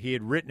he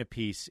had written a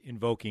piece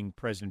invoking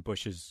President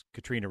Bush's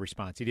Katrina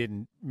response. He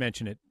didn't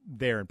mention it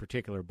there in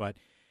particular, but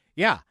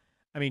yeah,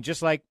 I mean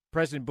just like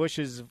President Bush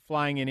is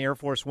flying in Air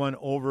Force One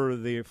over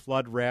the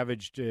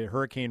flood-ravaged,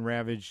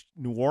 hurricane-ravaged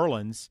New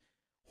Orleans.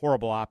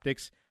 Horrible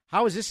optics.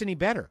 How is this any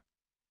better?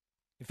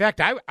 In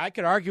fact, I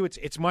could argue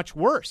it's much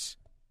worse.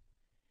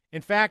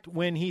 In fact,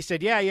 when he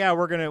said, yeah,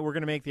 we're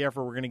gonna make the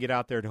effort, we're gonna get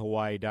out there to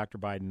Hawaii. Dr.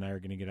 Biden and I are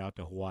gonna get out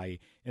to Hawaii.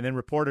 And then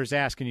reporters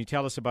ask, "Can you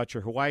tell us about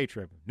your Hawaii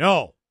trip?"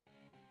 No.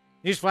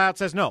 He just flat out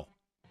says no.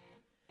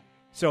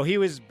 So he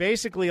was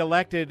basically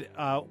elected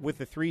with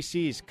the 3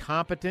 C's: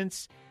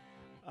 competence,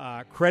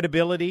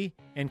 credibility,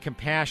 and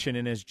compassion.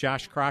 And as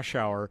Josh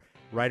Kraushaar,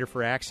 writer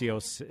for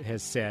Axios,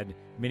 has said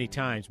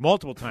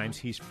multiple times,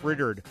 he's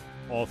frittered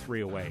all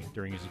 3 away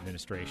during his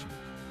administration.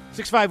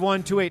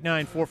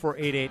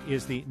 651-289-4488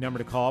 is the number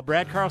to call.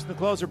 Brad Carlson, the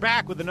closer,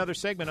 back with another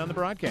segment on the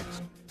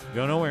broadcast.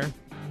 Go nowhere.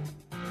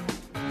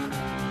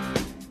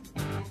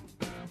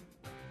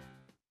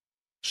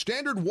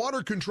 Standard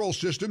Water Control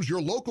Systems,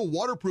 your local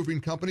waterproofing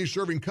company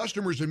serving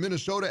customers in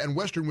Minnesota and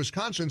western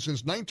Wisconsin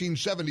since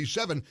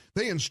 1977.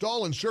 They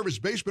install and service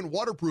basement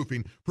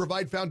waterproofing,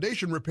 provide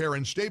foundation repair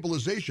and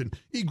stabilization,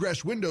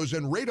 egress windows,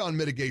 and radon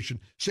mitigation.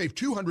 Save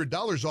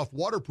 $200 off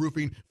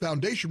waterproofing,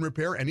 foundation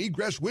repair, and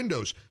egress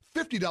windows.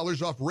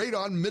 $50 off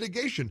radon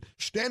mitigation.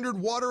 Standard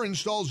Water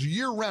installs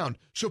year-round.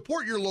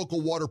 Support your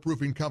local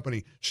waterproofing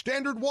company.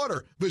 Standard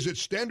Water. Visit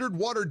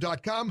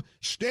standardwater.com,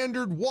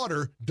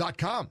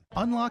 standardwater.com.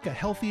 Unlock a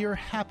healthier,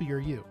 happier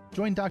you.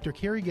 Join Dr.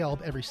 Carrie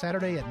Gelb every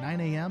Saturday at 9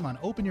 a.m. on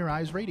Open Your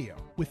Eyes Radio.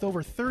 With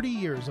over 30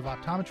 years of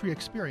optometry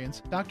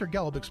experience, Dr.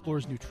 Gelb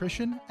explores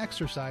nutrition,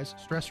 exercise,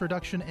 stress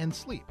reduction, and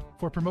sleep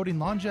for promoting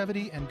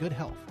longevity and good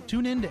health.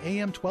 Tune in to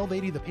AM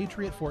 1280 The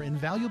Patriot for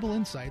invaluable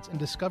insights and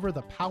discover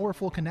the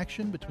powerful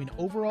connection between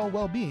overall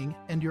well-being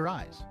and your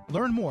eyes.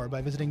 Learn more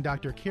by visiting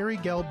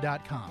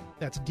drcarriegelb.com.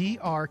 That's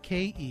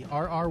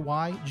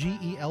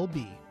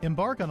DrKerrygelb.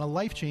 Embark on a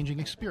life-changing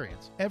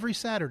experience every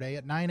Saturday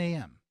at 9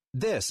 a.m.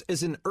 This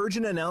is an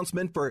urgent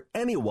announcement for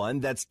anyone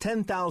that's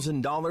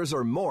 $10,000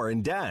 or more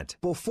in debt.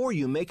 Before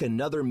you make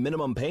another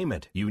minimum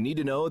payment, you need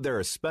to know there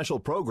are special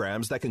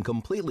programs that can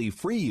completely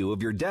free you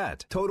of your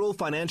debt. Total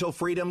Financial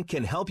Freedom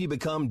can help you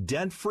become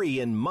debt-free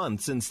in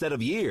months instead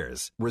of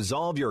years.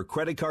 Resolve your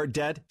credit card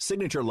debt,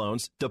 signature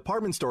loans,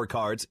 department store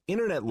cards,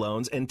 internet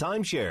loans, and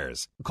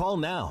timeshares. Call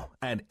now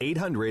at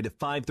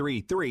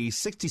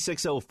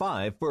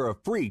 800-533-6605 for a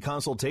free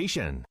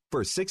consultation.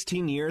 For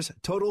 16 years,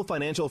 Total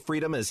Financial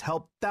Freedom has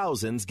helped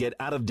thousands get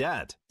out of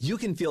debt. You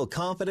can feel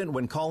confident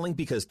when calling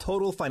because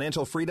Total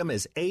Financial Freedom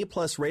is A+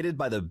 rated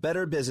by the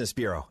Better Business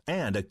Bureau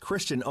and a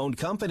Christian-owned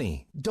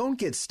company. Don't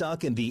get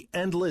stuck in the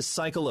endless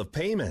cycle of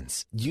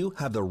payments. You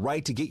have the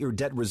right to get your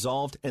debt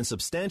resolved and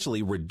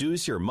substantially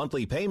reduce your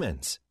monthly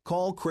payments.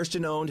 Call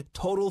Christian-owned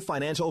Total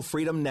Financial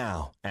Freedom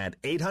now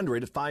at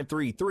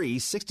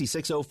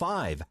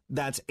 800-533-6605.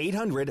 That's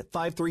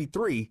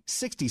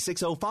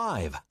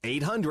 800-533-6605.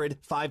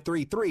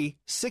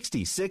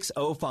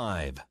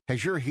 800-533-6605.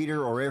 Has your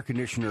heater or air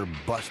conditioner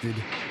busted?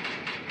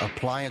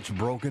 Appliance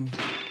broken?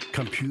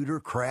 Computer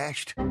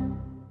crashed?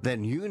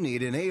 Then you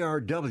need an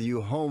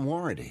ARW home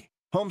warranty.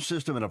 Home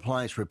system and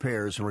appliance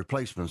repairs and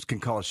replacements can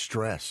cause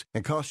stress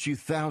and cost you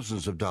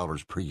thousands of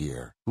dollars per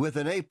year. With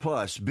an A+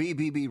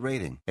 BBB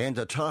rating and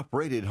a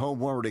top-rated home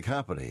warranty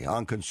company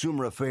on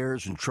Consumer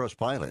Affairs and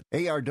Trustpilot,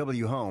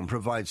 ARW Home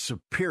provides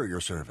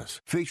superior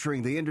service,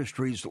 featuring the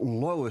industry's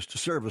lowest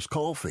service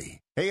call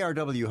fee.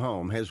 ARW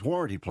Home has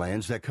warranty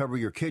plans that cover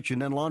your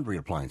kitchen and laundry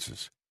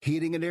appliances,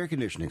 heating and air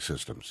conditioning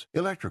systems,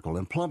 electrical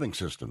and plumbing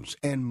systems,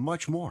 and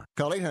much more.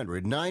 Call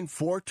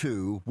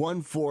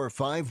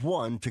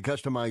 800-942-1451 to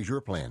customize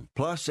your plan.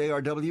 Plus,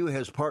 ARW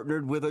has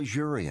partnered with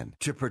Azurian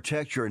to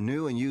protect your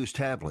new and used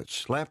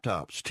tablets,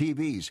 laptops,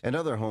 TVs, and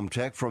other home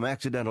tech from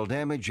accidental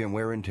damage and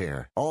wear and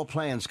tear. All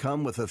plans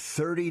come with a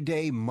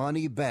 30-day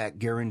money-back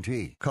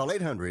guarantee. Call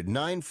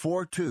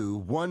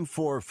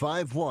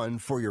 800-942-1451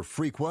 for your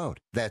free quote.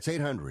 That's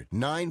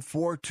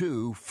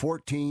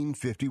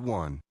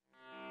 800-942-1451.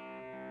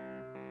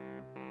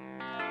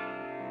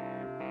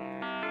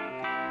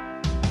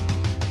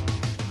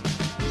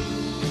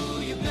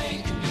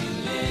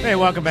 Hey,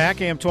 welcome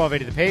back. AM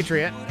 1280 The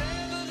Patriot.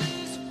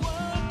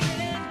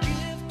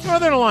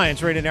 Northern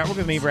Alliance Radio Network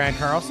with me, Brad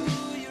Carlson.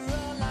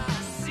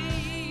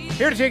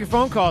 Here to take your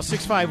phone call,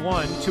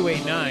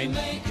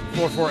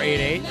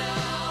 651-289-4488.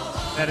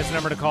 That is the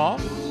number to call.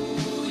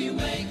 You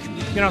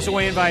can also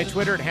weigh in via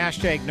Twitter at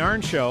hashtag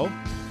NARN Show.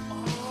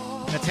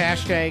 That's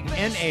hashtag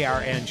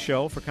NARN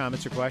Show for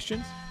comments or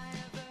questions.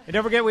 And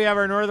don't forget, we have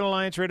our Northern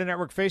Alliance Radio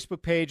Network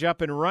Facebook page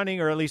up and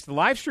running, or at least the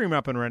live stream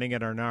up and running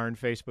at our NARN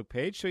Facebook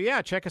page. So,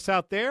 yeah, check us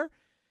out there.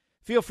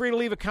 Feel free to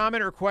leave a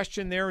comment or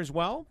question there as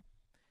well.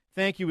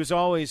 Thank you, as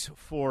always,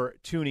 for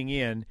tuning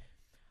in.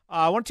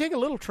 I want to take a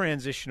little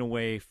transition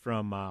away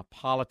from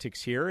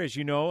politics here. As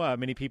you know,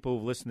 many people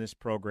who've listened to this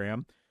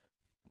program,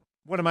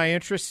 one of my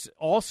interests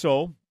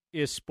also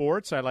is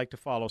sports. I like to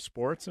follow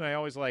sports, and I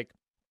always like,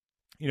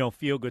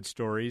 feel-good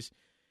stories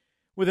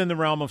within the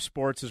realm of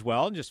sports as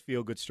well, and just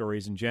feel-good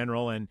stories in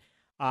general. And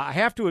I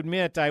have to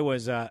admit, I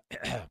was,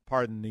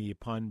 pardon the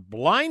pun,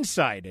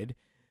 blindsided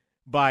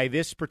by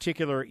this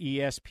particular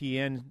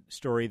ESPN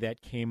story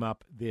that came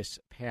up this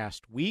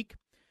past week.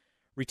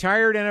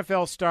 Retired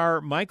NFL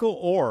star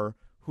Michael Oher,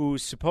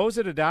 whose supposed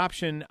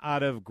adoption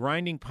out of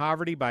grinding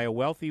poverty by a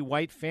wealthy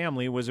white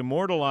family was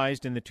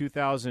immortalized in the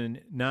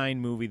 2009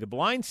 movie The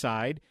Blind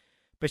Side,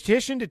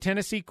 petitioned a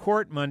Tennessee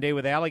court Monday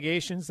with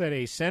allegations that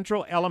a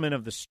central element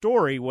of the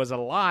story was a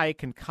lie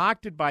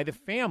concocted by the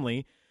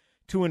family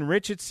to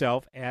enrich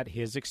itself at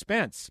his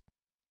expense.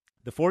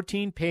 The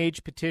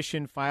 14-page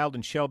petition filed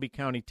in Shelby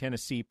County,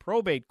 Tennessee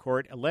probate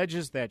court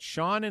alleges that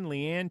Sean and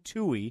Leanne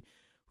Toohey,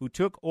 who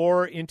took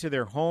Oher into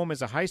their home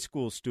as a high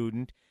school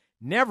student,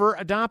 never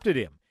adopted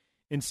him.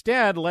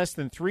 Instead, less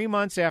than 3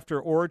 months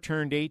after Oher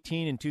turned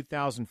 18 in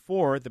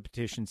 2004, the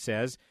petition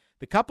says,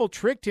 the couple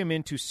tricked him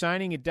into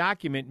signing a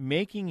document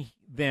making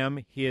them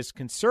his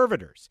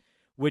conservators,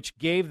 which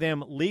gave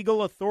them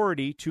legal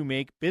authority to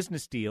make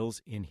business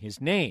deals in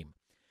his name.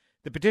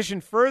 The petition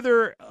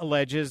further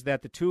alleges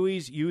that the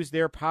Tooheys used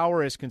their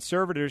power as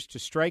conservators to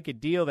strike a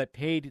deal that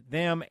paid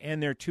them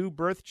and their 2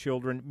 birth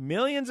children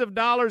millions of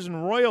dollars in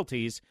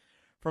royalties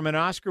from an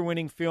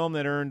Oscar-winning film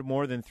that earned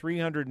more than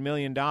 $300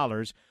 million,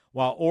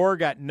 while Oher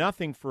got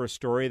nothing for a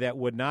story that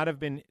would not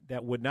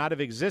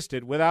have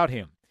existed without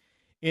him.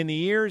 In the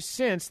years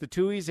since, the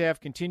Tooheys have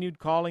continued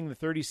calling the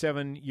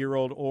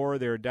 37-year-old Oher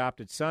their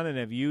adopted son and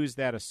have used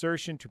that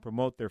assertion to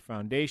promote their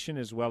foundation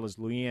as well as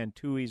Leanne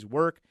Toohey's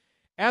work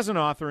as an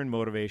author and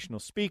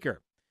motivational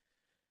speaker.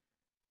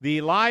 The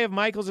lie of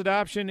Michael's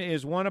adoption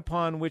is one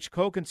upon which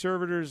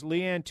co-conservators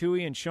Leanne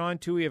Toohey and Sean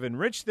Toohey have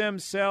enriched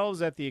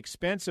themselves at the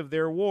expense of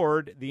their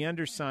ward, the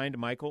undersigned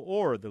Michael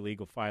Oher, the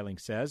legal filing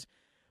says.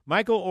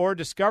 Michael Oher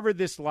discovered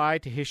this lie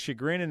to his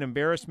chagrin and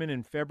embarrassment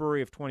in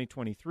February of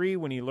 2023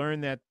 when he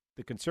learned that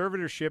the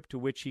conservatorship to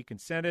which he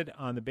consented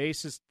on the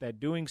basis that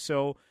doing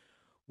so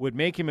would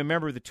make him a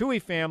member of the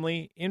Toohey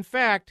family, in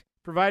fact,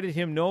 provided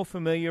him no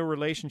familial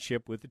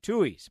relationship with the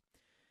Tooheys.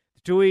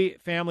 The Toohey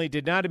family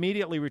did not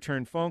immediately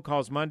return phone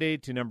calls Monday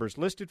to numbers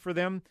listed for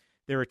them.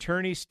 Their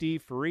attorney,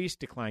 Steve Farese,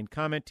 declined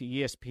comment to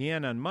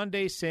ESPN on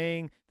Monday,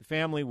 saying the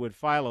family would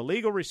file a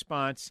legal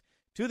response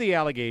to the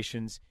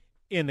allegations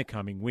in the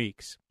coming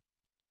weeks.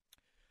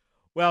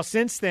 Well,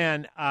 since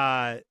then,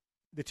 the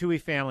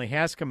Toohey family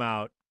has come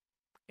out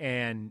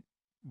and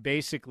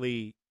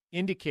basically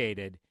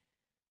indicated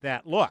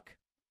that, look,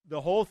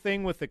 the whole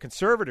thing with the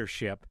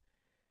conservatorship,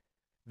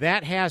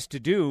 that has to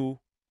do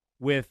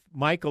with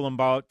Michael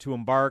about to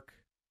embark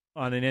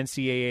on an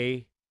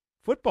NCAA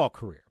football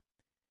career.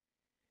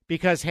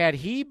 Because had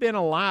he been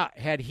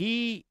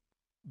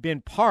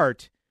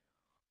part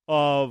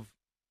of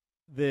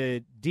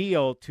the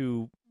deal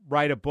to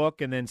write a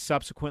book and then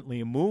subsequently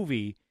a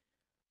movie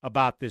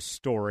about this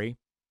story,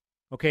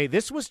 okay,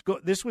 this was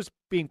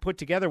being put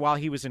together while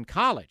he was in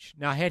college.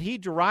 Now, had he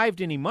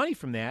derived any money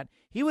from that,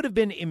 he would have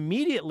been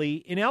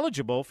immediately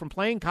ineligible from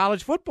playing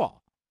college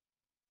football.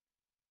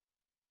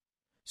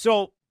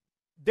 So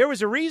there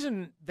was a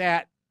reason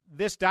that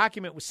this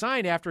document was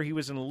signed after he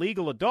was an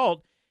legal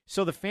adult,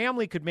 so the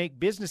family could make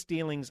business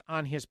dealings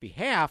on his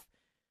behalf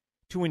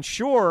to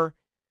ensure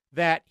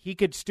that he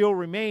could still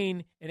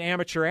remain an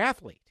amateur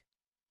athlete.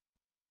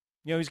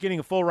 You know, he's getting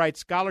a full ride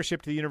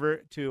scholarship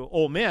to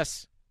Ole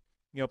Miss,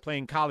 you know,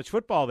 playing college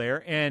football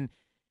there, and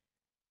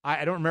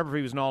I don't remember if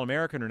he was an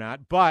All-American or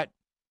not, but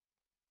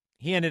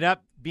he ended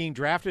up being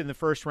drafted in the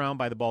first round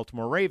by the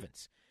Baltimore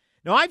Ravens.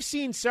 Now, I've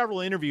seen several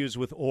interviews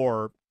with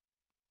Oher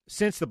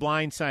since the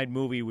Blind Side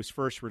movie was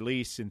first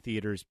released in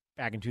theaters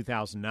back in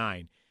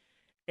 2009.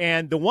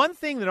 And the one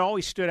thing that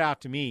always stood out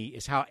to me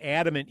is how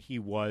adamant he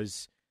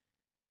was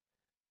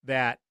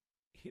that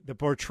the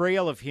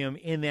portrayal of him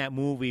in that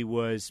movie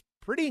was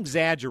pretty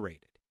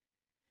exaggerated.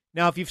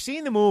 Now, if you've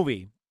seen the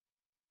movie,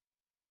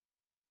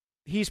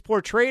 he's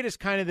portrayed as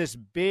kind of this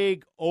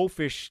big,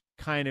 oafish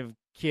kind of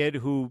kid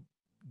who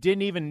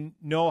didn't even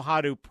know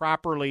how to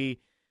properly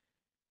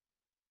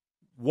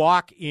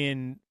walk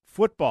in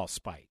football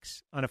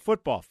spikes on a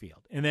football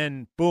field. And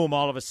then, boom,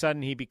 all of a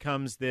sudden he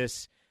becomes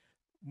this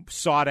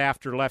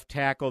sought-after left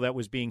tackle that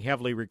was being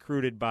heavily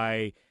recruited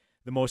by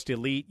the most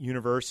elite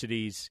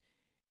universities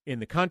in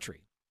the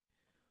country.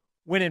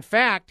 When, in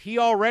fact, he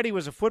already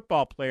was a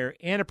football player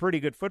and a pretty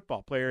good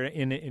football player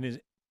in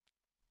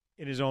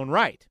his own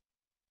right.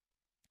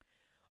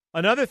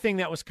 Another thing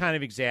that was kind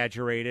of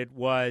exaggerated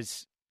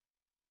was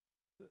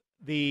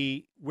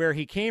where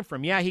he came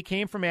from. Yeah, he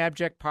came from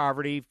abject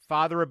poverty.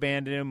 Father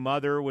abandoned him.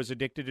 Mother was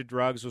addicted to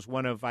drugs, was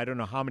one of I don't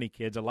know how many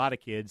kids, a lot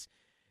of kids.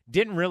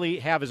 Didn't really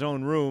have his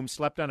own room,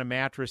 slept on a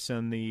mattress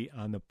on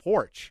the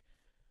porch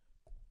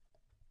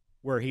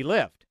where he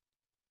lived.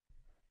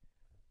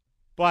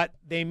 But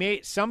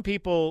some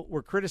people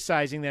were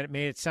criticizing that it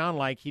made it sound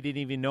like he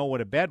didn't even know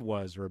what a bed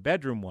was or a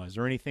bedroom was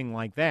or anything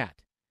like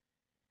that.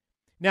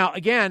 Now,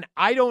 again,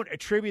 I don't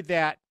attribute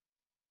that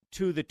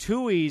to the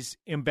Tooheys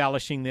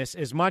embellishing this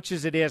as much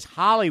as it is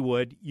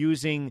Hollywood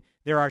using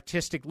their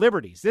artistic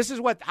liberties. This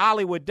is what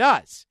Hollywood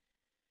does.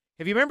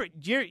 Have you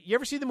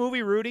ever see the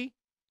movie Rudy?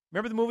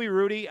 Remember the movie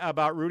Rudy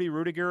about Rudy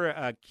Rudiger,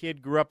 a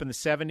kid grew up in the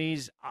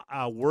 70s,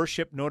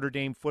 worshiped Notre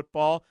Dame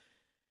football,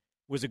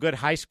 was a good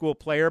high school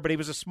player, but he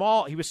was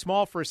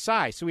small for his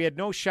size, so he had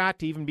no shot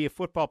to even be a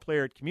football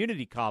player at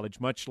community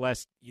college, much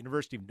less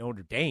University of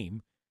Notre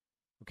Dame,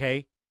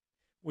 okay,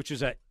 which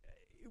is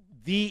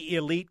the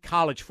elite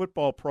college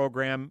football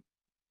program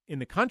in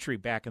the country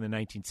back in the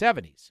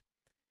 1970s.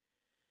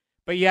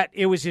 But yet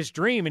it was his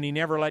dream, and he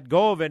never let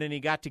go of it, and he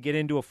got to get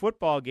into a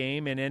football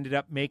game and ended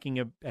up making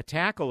a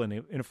tackle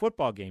in a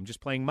football game,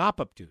 just playing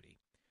mop-up duty.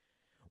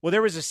 Well,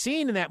 there was a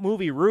scene in that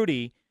movie,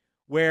 Rudy,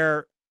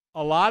 where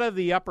a lot of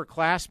the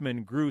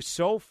upperclassmen grew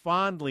so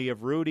fondly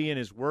of Rudy and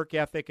his work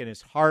ethic and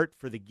his heart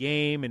for the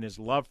game and his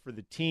love for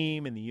the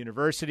team and the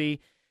university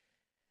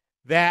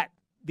that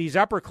these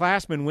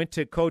upperclassmen went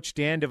to Coach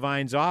Dan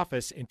Devine's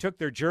office and took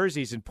their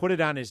jerseys and put it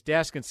on his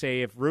desk and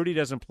say, if Rudy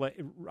doesn't play,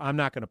 I'm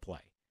not going to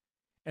play.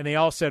 And they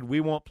all said, we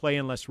won't play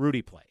unless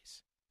Rudy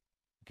plays.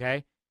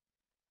 Okay?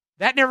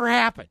 That never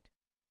happened.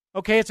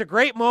 Okay, it's a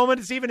great moment.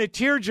 It's even a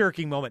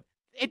tear-jerking moment.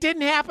 It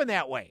didn't happen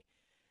that way.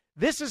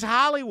 This is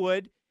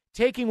Hollywood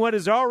taking what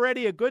is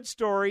already a good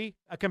story,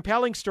 a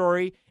compelling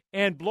story,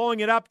 and blowing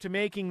it up to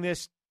making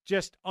this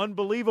just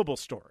unbelievable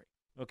story.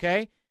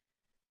 Okay?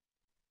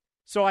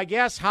 So I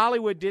guess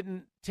Hollywood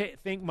didn't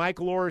think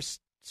Michael Oher's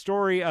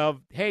story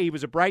of, hey, he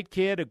was a bright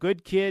kid, a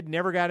good kid,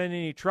 never got in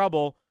any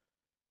trouble.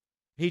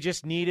 He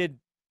just needed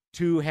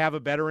to have a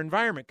better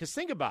environment. Because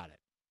think about it.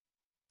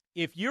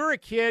 If you're a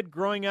kid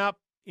growing up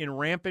in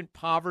rampant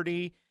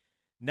poverty,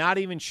 not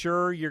even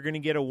sure you're going to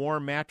get a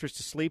warm mattress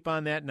to sleep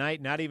on that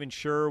night, not even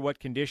sure what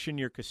condition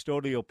your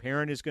custodial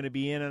parent is going to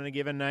be in on a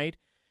given night,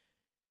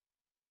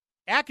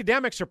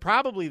 academics are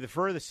probably the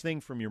furthest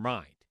thing from your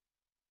mind.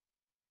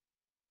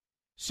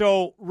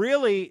 So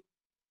really,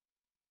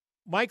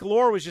 Michael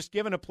Oher was just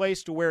given a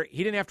place to where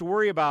he didn't have to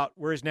worry about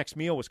where his next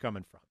meal was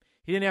coming from.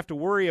 He didn't have to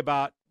worry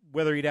about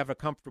whether he'd have a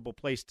comfortable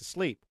place to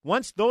sleep.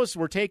 Once those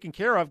were taken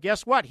care of,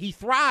 guess what? He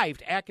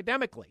thrived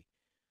academically.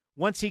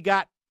 Once he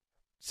got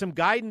some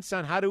guidance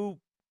on how to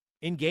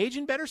engage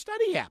in better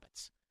study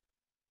habits.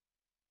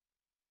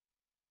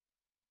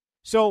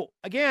 So,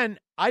 again,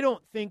 I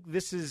don't think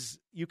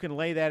you can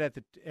lay that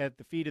at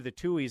the feet of the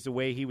Tuohys the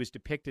way he was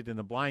depicted in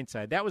The Blind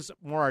Side. That was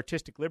more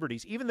artistic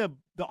liberties. Even the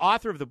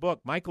author of the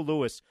book, Michael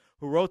Lewis,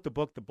 who wrote the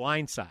book The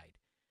Blind Side,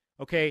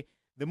 okay,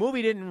 the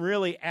movie didn't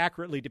really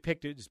accurately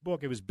depict his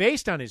book. It was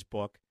based on his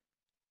book,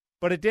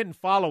 but it didn't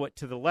follow it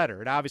to the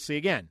letter. It obviously,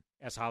 again,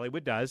 as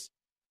Hollywood does,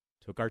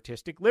 took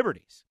artistic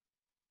liberties.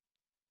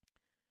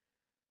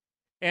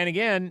 And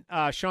again,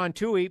 Sean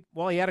Tuohy,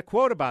 well, he had a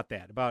quote about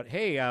that, about,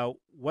 hey,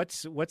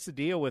 what's the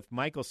deal with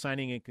Michael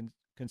signing a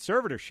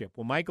conservatorship?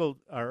 Well,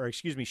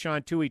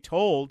 Sean Tuohy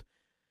told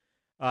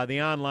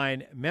the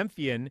online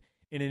Memphian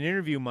in an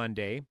interview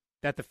Monday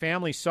that the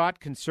family sought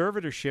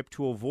conservatorship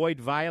to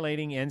avoid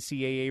violating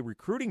NCAA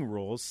recruiting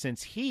rules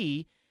since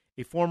he,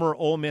 a former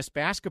Ole Miss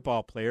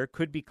basketball player,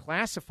 could be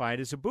classified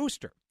as a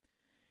booster.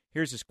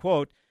 Here's his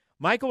quote.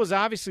 Michael was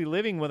obviously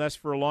living with us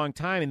for a long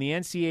time, and the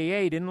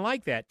NCAA didn't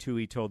like that,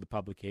 Tuohy told the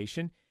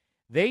publication.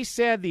 They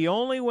said the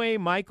only way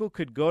Michael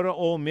could go to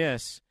Ole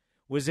Miss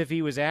was if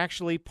he was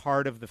actually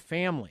part of the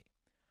family.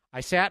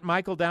 I sat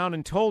Michael down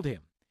and told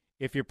him,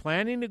 if you're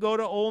planning to go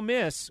to Ole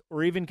Miss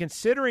or even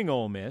considering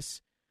Ole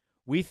Miss,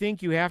 we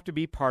think you have to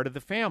be part of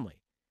the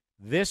family.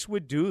 This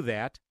would do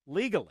that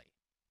legally.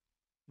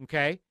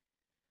 Okay?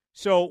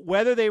 So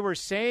whether they were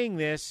saying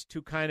this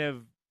to kind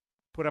of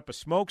put up a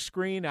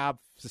smokescreen,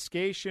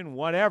 obfuscation,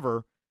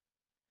 whatever,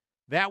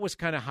 that was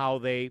kind of how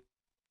they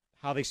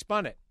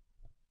spun it.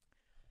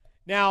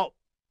 Now,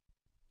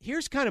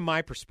 here's kind of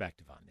my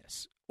perspective on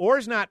this.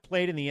 Oher's not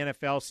played in the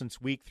NFL since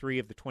week 3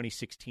 of the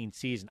 2016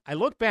 season. I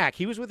look back,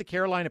 he was with the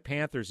Carolina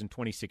Panthers in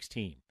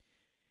 2016,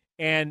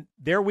 and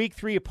their week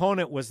 3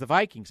 opponent was the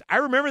Vikings. I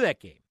remember that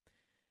game.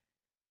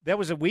 That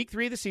was a week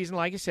 3 of the season.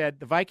 Like I said,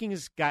 the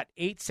Vikings got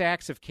 8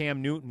 sacks of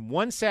Cam Newton.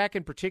 1 sack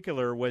in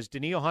particular was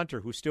Danielle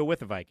Hunter, who's still with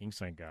the Vikings,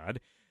 thank God.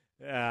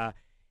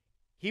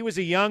 He was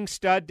a young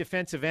stud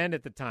defensive end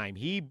at the time.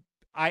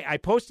 I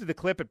posted the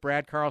clip at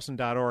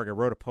bradcarlson.org. I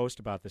wrote a post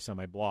about this on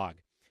my blog.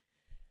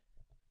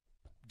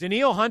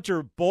 Danielle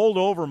Hunter bowled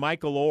over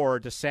Michael Oher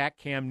to sack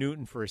Cam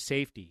Newton for a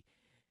safety.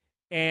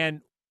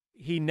 And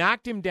he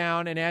knocked him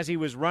down, and as he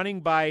was running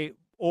by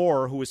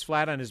Oher, who was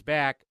flat on his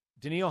back,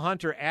 Danielle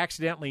Hunter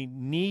accidentally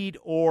kneed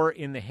Oher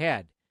in the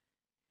head.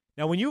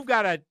 Now, when you've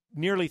got a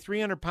nearly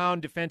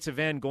 300-pound defensive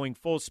end going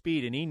full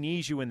speed and he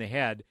knees you in the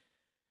head,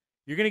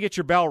 you're going to get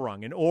your bell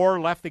rung. And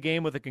Oher left the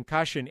game with a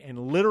concussion and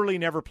literally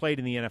never played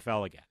in the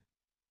NFL again.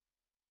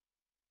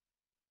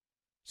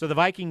 So the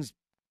Vikings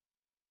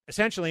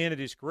essentially ended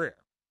his career.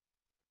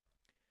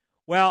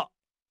 Well,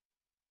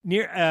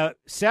 near a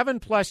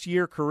 7+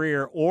 year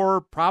career,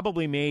 Oher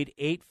probably made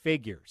 8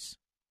 figures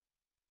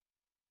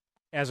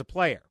as a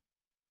player.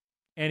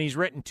 And he's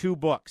written 2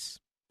 books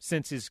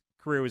since his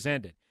career was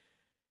ended.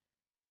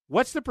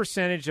 What's the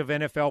percentage of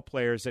NFL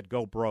players that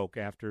go broke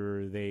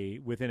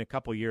within a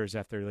couple years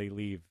after they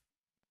leave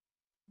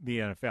the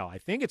NFL? I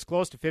think it's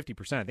close to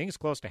 50%. I think it's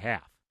close to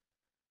half.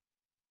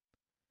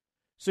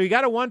 So you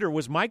got to wonder,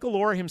 was Michael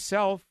Oher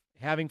himself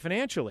having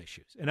financial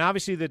issues. And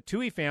obviously the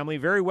Tuohy family,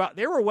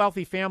 they were a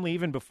wealthy family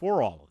even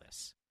before all of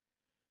this.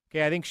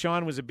 Okay, I think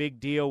Sean was a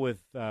big deal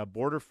with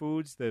Border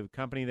Foods, the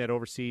company that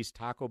oversees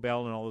Taco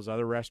Bell and all those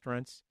other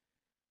restaurants.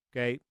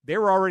 Okay, they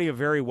were already a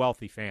very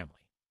wealthy family.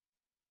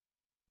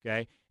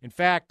 Okay, in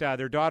fact,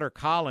 their daughter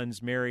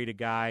Collins married a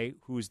guy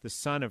who's the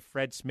son of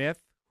Fred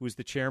Smith, who's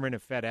the chairman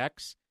of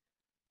FedEx.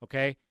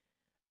 Okay,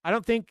 I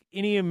don't think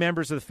any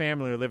members of the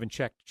family are living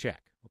check to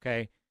check.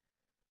 Okay,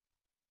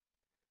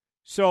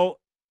 so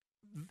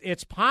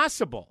it's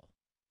possible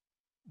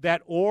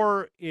that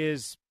Oher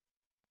is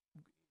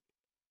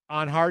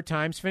on hard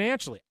times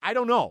financially. I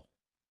don't know.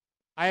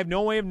 I have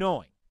no way of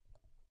knowing.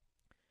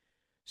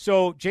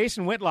 So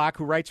Jason Whitlock,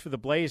 who writes for The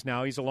Blaze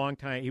now, he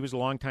was a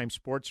longtime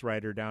sports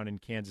writer down in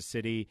Kansas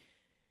City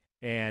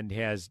and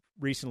has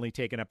recently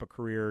taken up a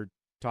career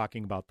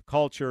talking about the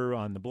culture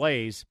on The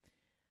Blaze.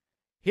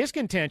 His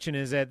contention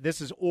is that this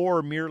is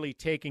Oher merely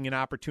taking an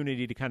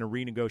opportunity to kind of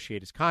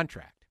renegotiate his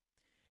contract.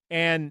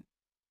 And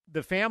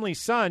the family's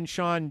son,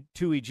 Sean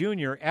Tuohy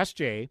Jr.,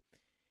 SJ,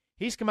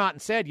 he's come out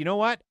and said, you know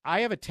what?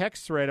 I have a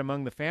text thread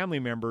among the family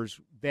members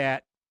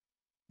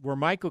where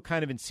Michael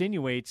kind of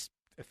insinuates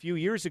a few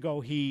years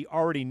ago he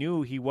already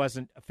knew he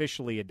wasn't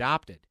officially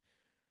adopted.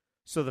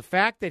 So the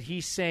fact that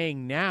he's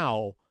saying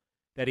now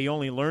that he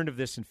only learned of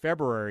this in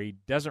February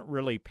doesn't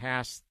really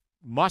pass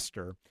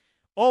muster.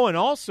 Oh, and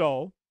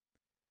also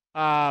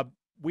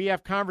we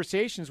have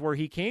conversations where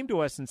he came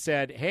to us and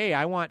said, hey,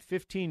 I want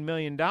 $15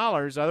 million.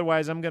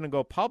 Otherwise, I'm going to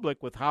go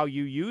public with how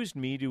you used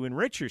me to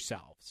enrich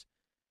yourselves.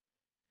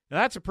 Now,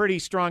 that's a pretty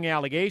strong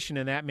allegation,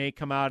 and that may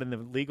come out in the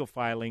legal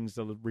filings,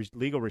 the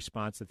legal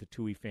response that the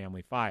Tuohy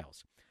family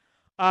files.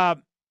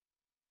 My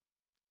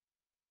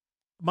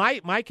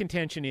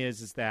contention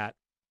is that,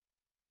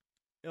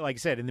 like I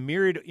said, in the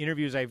myriad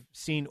interviews I've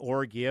seen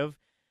Oher give,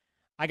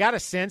 I got a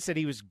sense that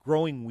he was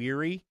growing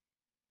weary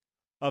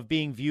of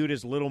being viewed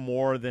as little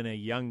more than a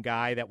young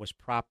guy that was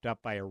propped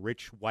up by a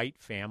rich white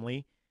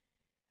family.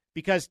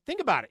 Because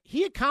think about it.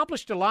 He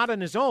accomplished a lot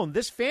on his own.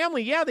 This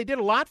family, yeah, they did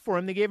a lot for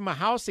him. They gave him a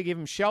house. They gave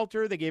him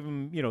shelter. They gave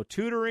him,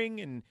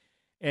 tutoring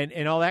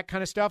and all that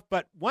kind of stuff.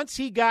 But once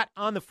he got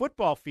on the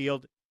football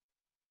field,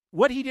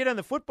 what he did on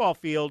the football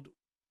field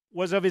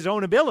was of his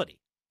own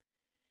ability.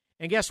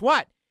 And guess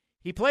what?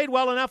 He played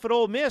well enough at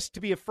Ole Miss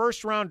to be a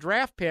first-round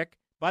draft pick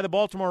by the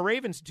Baltimore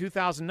Ravens in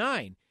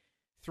 2009.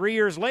 3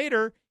 years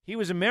later, he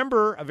was a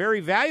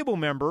very valuable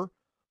member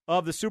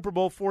of the Super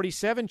Bowl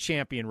 47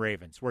 champion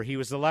Ravens, where he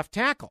was the left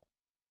tackle.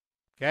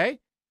 Okay?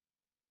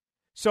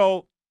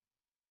 So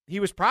he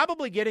was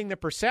probably getting the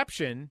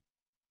perception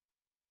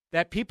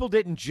that people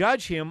didn't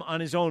judge him on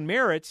his own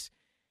merits.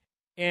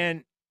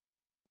 And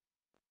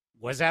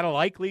was that a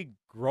likely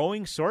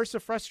growing source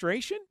of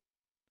frustration?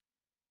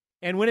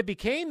 And when it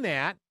became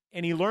that,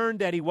 and he learned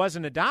that he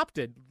wasn't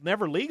adopted,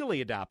 never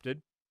legally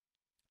adopted,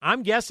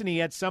 I'm guessing he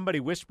had somebody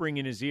whispering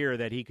in his ear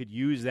that he could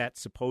use that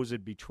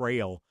supposed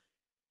betrayal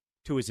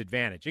to his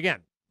advantage.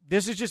 Again,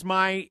 this is just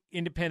my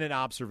independent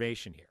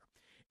observation here.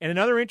 And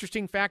another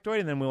interesting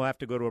factoid, and then we'll have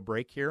to go to a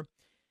break here.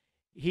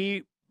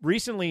 His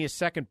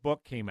second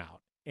book came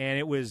out, and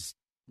it was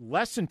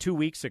less than 2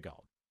 weeks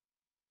ago.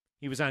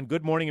 He was on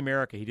Good Morning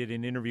America. He did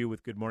an interview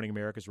with Good Morning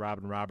America's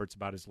Robin Roberts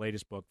about his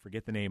latest book.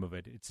 Forget the name of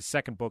it. It's the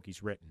second book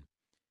he's written.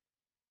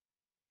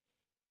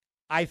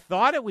 I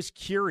thought it was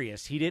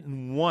curious he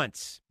didn't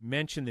once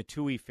mention the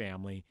Tuohy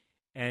family,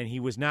 and he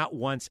was not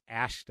once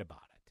asked about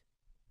it.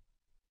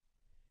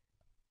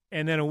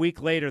 And then a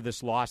week later,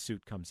 this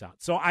lawsuit comes out.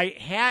 So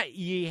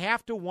you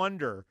have to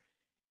wonder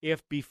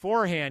if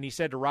beforehand he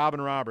said to Robin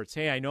Roberts,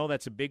 hey, I know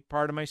that's a big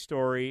part of my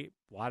story.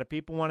 A lot of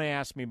people want to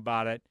ask me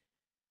about it.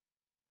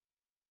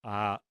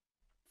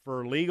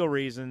 For legal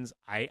reasons,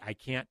 I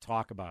can't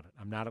talk about it.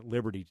 I'm not at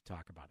liberty to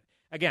talk about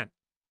it. Again,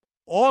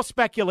 all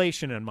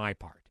speculation on my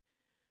part.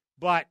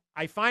 But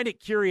I find it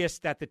curious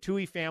that the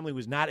Tuohy family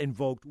was not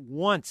invoked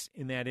once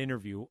in that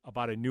interview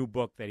about a new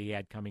book that he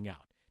had coming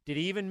out. Did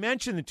he even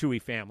mention the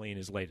Tuohy family in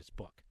his latest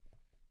book?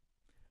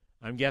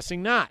 I'm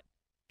guessing not,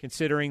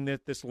 considering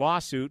that this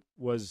lawsuit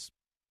was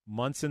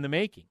months in the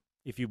making,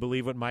 if you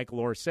believe what Michael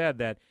Oher said,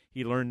 that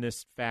he learned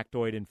this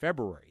factoid in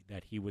February,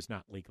 that he was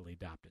not legally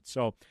adopted.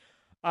 So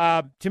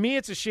to me,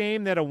 it's a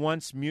shame that a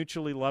once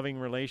mutually loving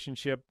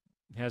relationship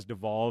has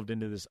devolved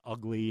into this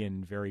ugly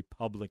and very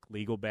public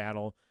legal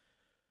battle.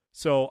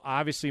 So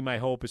obviously my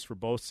hope is for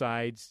both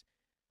sides,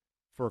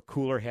 for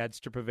cooler heads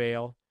to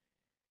prevail,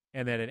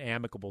 and that an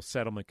amicable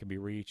settlement can be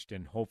reached,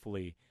 and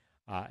hopefully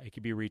it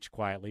can be reached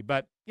quietly.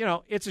 But,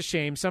 it's a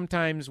shame.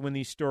 Sometimes when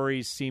these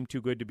stories seem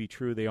too good to be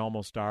true, they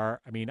almost are.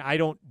 I mean, I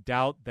don't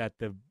doubt that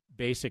the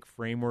basic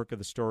framework of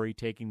the story,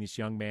 taking this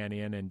young man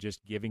in and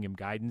just giving him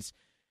guidance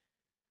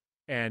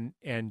and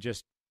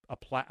just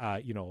apply,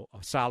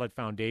 a solid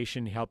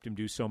foundation helped him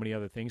do so many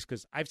other things.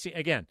 Because I've seen,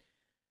 again,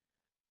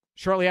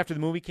 shortly after the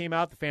movie came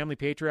out, the family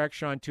patriarch,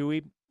 Sean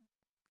Tuohy,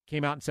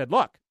 came out and said,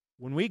 look,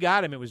 when we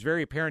got him, it was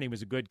very apparent he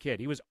was a good kid.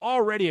 He was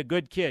already a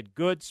good kid,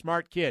 good,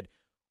 smart kid.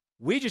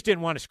 We just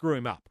didn't want to screw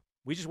him up.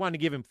 We just wanted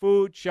to give him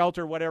food,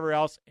 shelter, whatever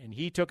else, and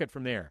he took it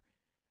from there.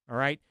 All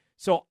right?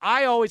 So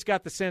I always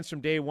got the sense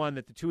from day one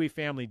that the Toohey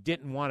family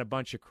didn't want a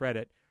bunch of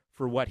credit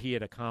for what he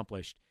had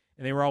accomplished,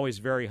 and they were always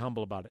very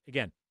humble about it.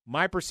 Again,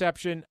 my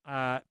perception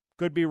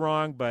could be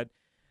wrong, but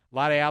a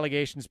lot of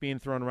allegations being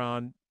thrown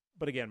around.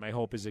 But again, my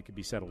hope is it could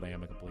be settled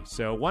amicably.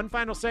 So one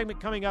final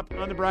segment coming up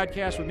on the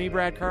broadcast with me,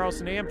 Brad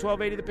Carlson, AM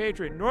 1280 The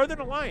Patriot,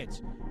 Northern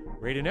Alliance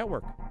Radio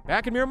Network.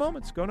 Back in mere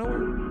moments. Go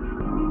nowhere.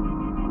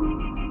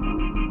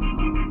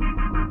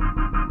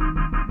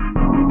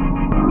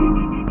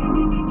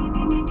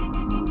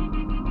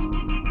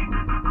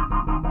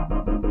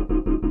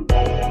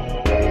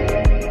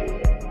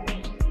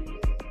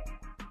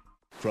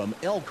 From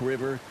Elk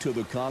River to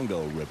the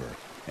Congo River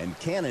and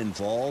Cannon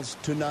Falls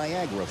to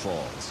Niagara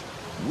Falls,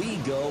 we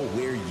go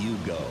where you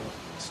go.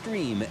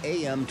 Stream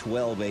AM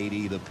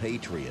 1280 The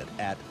Patriot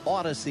at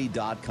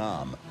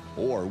Odyssey.com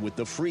or with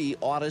the free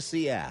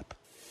Odyssey app.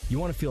 You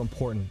want to feel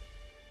important.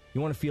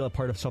 You want to feel a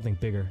part of something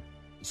bigger,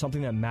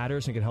 something that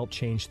matters and can help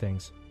change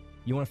things.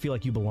 You want to feel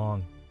like you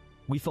belong.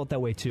 We felt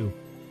that way too.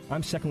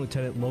 I'm Second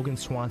Lieutenant Logan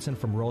Swanson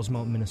from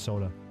Rosemount,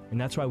 Minnesota,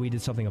 and that's why we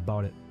did something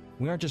about it.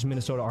 We aren't just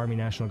Minnesota Army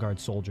National Guard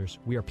soldiers.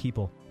 We are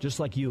people, just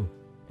like you.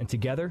 And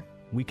together,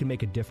 we can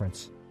make a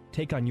difference.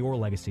 Take on your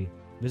legacy.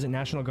 Visit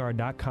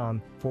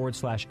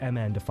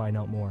nationalguard.com/MN to find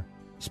out more.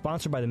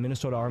 Sponsored by the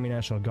Minnesota Army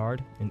National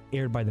Guard and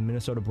aired by the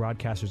Minnesota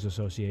Broadcasters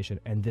Association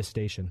and this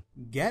station.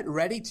 Get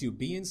ready to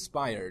be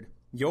inspired.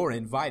 You're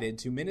invited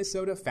to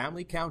Minnesota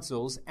Family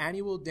Council's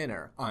annual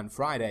dinner on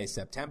Friday,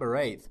 September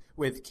 8th,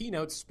 with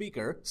keynote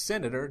speaker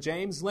Senator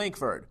James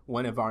Lankford,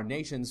 one of our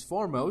nation's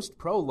foremost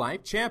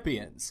pro-life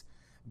champions.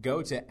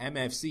 Go to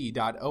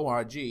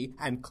mfc.org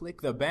and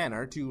click the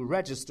banner to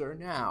register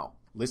now.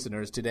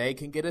 Listeners today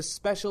can get a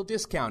special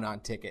discount on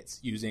tickets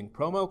using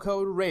promo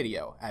code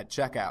RADIO at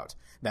checkout.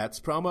 That's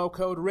promo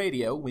code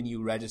RADIO when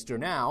you register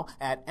now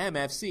at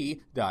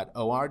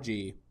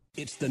mfc.org.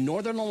 It's the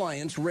Northern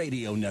Alliance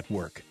Radio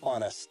Network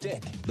on a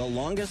stick. The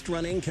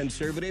longest-running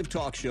conservative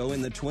talk show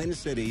in the Twin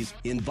Cities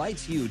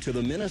invites you to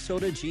the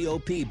Minnesota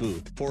GOP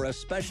booth for a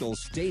special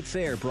State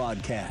Fair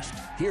broadcast.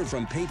 Hear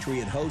from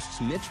Patriot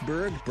hosts Mitch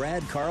Berg,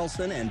 Brad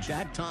Carlson, and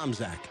Jack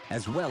Tomczak,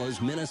 as well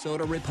as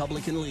Minnesota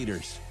Republican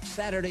leaders.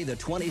 Saturday the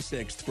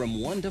 26th from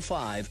 1 to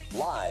 5,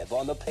 live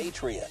on The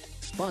Patriot.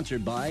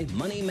 Sponsored by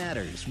Money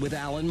Matters with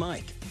Al and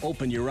Mike,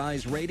 Open Your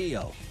Eyes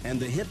Radio, and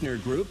the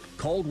Hittner Group,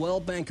 Coldwell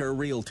Banker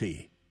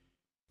Realty.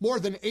 More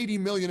than 80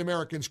 million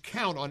Americans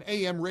count on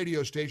AM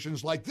radio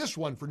stations like this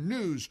one for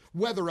news,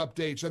 weather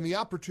updates, and the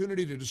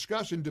opportunity to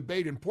discuss and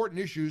debate important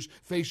issues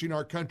facing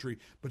our country.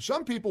 But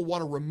some people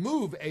want to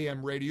remove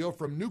AM radio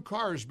from new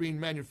cars being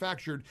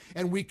manufactured,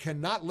 and we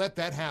cannot let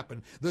that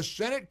happen. The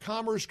Senate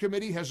Commerce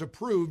Committee has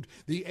approved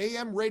the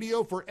AM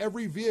Radio for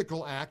Every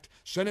Vehicle Act,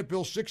 Senate Bill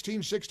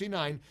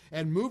 1669,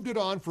 and moved it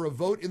on for a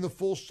vote in the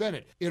full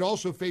Senate. It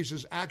also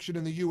faces action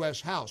in the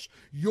U.S. House.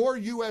 Your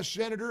U.S.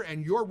 Senator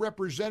and your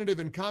representative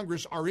in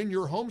Congress are in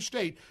your home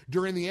state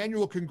during the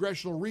annual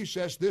congressional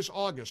recess this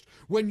August.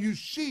 When you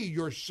see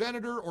your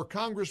senator or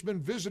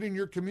congressman visiting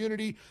your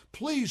community,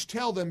 please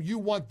tell them you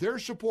want their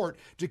support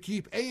to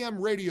keep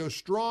AM radio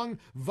strong,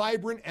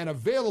 vibrant, and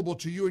available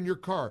to you in your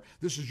car.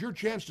 This is your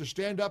chance to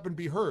stand up and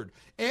be heard.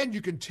 And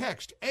you can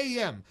text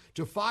AM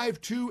to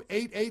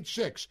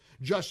 52886.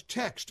 Just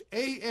text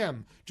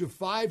AM to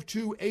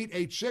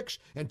 52886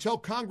 and tell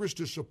Congress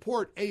to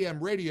support AM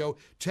radio.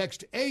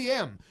 Text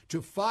AM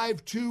to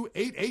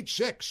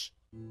 52886.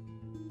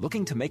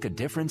 Looking to make a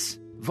difference?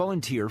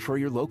 Volunteer for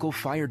your local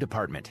fire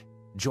department.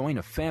 Join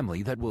a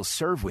family that will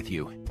serve with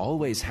you,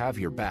 always have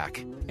your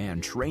back,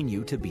 and train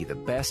you to be the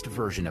best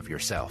version of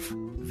yourself.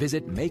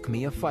 Visit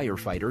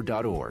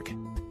makemeafirefighter.org.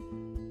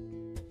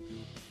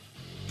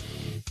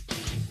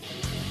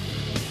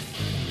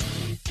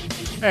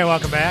 Hey,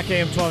 welcome back.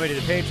 AM 1280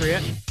 The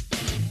Patriot.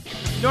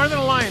 Northern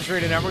Alliance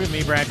Radio Network with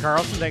me, Brad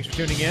Carlson. Thanks for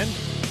tuning in.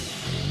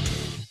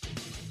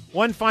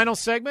 One final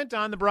segment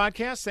on the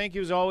broadcast. Thank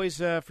you, as always,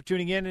 for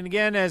tuning in. And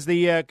again, as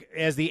the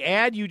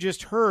ad you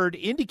just heard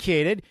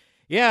indicated,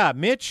 yeah,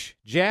 Mitch,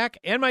 Jack,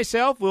 and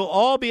myself will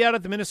all be out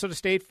at the Minnesota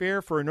State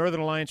Fair for a Northern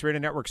Alliance Radio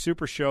Network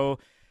Super Show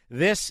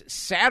this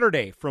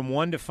Saturday from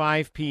 1 to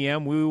 5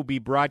 p.m. We will be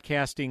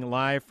broadcasting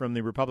live from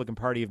the Republican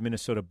Party of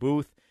Minnesota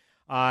booth.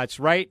 It's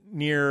right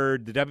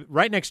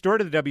next door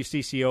to the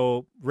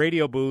WCCO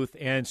radio booth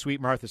and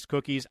Sweet Martha's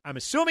Cookies. I'm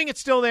assuming it's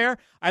still there.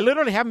 I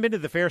literally haven't been to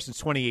the fair since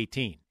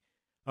 2018.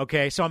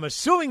 Okay, so I'm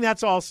assuming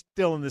that's all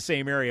still in the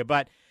same area,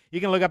 but you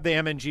can look up the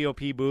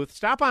MNGOP booth.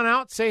 Stop on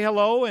out, say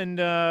hello, and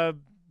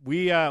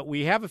we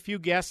have a few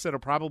guests that will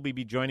probably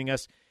be joining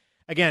us.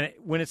 Again,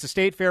 when it's a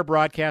State Fair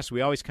broadcast,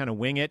 we always kind of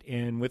wing it,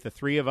 and with the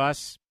three of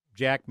us,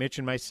 Jack, Mitch,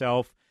 and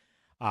myself,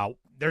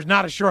 there's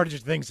not a shortage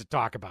of things to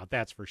talk about,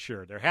 that's for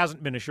sure. There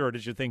hasn't been a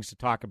shortage of things to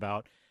talk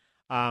about.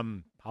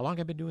 How long have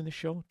I been doing this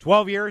show?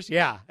 12 years?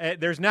 Yeah,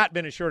 there's not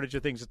been a shortage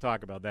of things to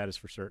talk about, that is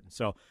for certain.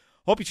 So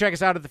hope you check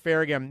us out at the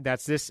fair again.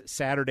 That's this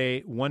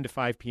Saturday, 1 to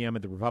 5 p.m.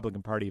 at the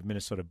Republican Party of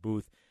Minnesota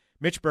booth.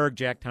 Mitch Berg,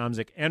 Jack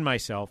Tomczak, and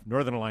myself,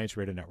 Northern Alliance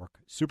Radio Network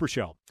Super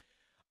Show.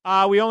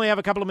 We only have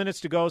a couple of minutes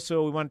to go,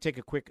 so we want to take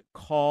a quick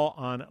call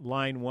on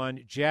line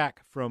 1.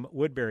 Jack from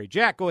Woodbury.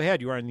 Jack, go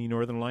ahead. You are on the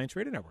Northern Alliance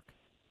Radio Network.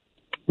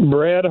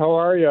 Brad, how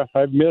are you?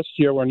 I've missed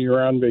you when you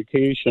were on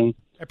vacation.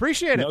 I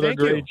appreciate it. Another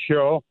Thank you. great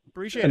show.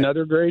 Appreciate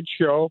Another great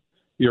show.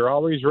 You're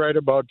always right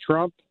about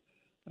Trump.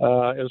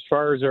 As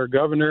far as our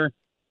governor,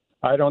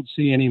 I don't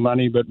see any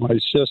money, but my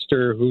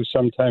sister, who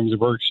sometimes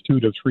works 2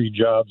 to 3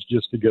 jobs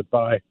just to get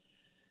by,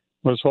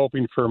 was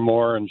hoping for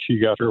more, and she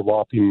got her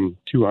whopping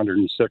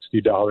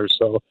 $260.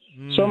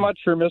 So much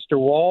for Mr.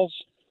 Walls.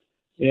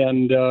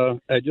 And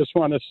I just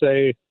want to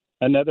say,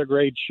 another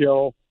great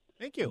show.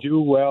 Thank you.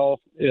 Do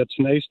well. It's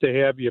nice to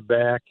have you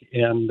back,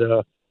 and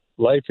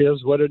life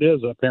is what it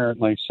is,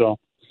 apparently. So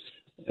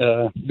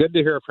good to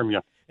hear from you.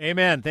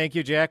 Amen. Thank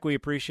you, Jack. We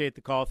appreciate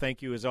the call.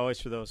 Thank you, as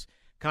always, for those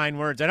kind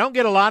words. I don't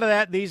get a lot of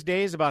that these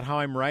days about how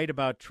I'm right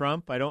about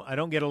Trump. I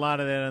don't get a lot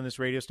of that on this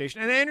radio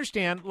station. And I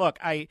understand. Look,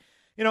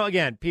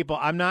 again, people,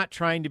 I'm not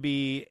trying to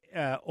be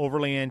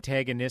overly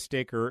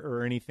antagonistic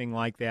or anything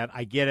like that.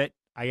 I get it.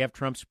 I have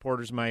Trump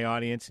supporters in my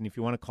audience, and if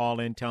you want to call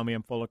in, tell me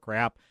I'm full of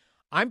crap,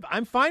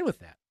 I'm fine with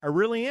that. I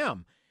really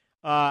am.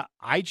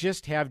 I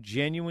just have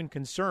genuine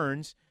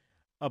concerns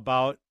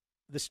about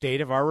the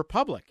state of our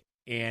republic,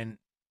 and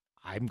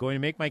I'm going to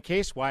make my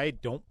case why I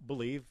don't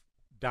believe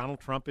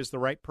Donald Trump is the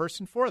right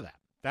person for that.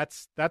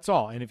 That's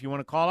all. And if you want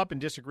to call up and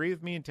disagree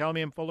with me and tell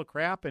me I'm full of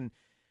crap and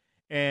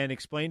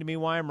explain to me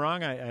why I'm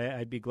wrong,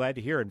 I'd be glad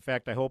to hear it. In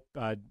fact, I hope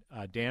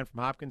Dan from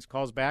Hopkins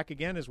calls back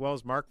again, as well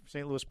as Mark from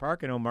St. Louis Park.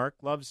 I know Mark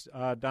loves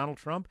Donald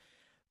Trump.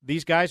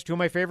 These guys are 2 of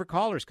my favorite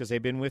callers because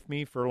they've been with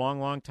me for a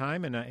long, long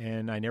time,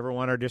 and I never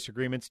want our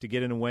disagreements to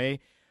get in the way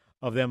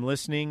of them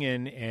listening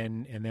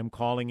and them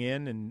calling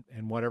in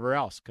and whatever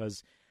else,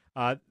 because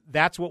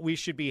that's what we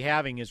should be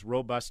having is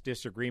robust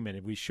disagreement,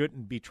 and we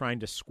shouldn't be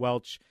trying to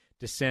squelch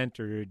dissent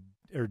or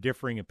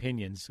differing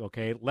opinions.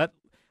 Okay, let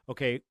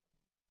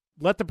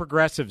the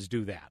progressives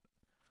do that.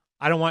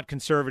 I don't want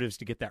conservatives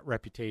to get that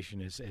reputation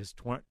as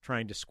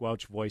trying to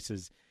squelch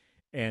voices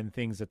and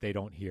things that they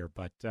don't hear.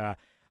 But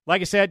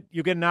like I said,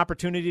 you get an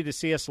opportunity to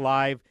see us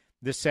live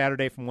this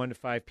Saturday from 1 to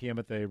 5 p.m.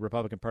 at the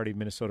Republican Party of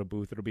Minnesota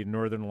booth. It'll be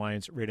Northern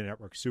Alliance Radio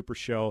Network Super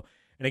Show.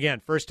 And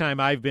again, first time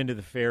I've been to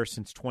the fair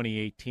since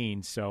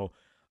 2018, so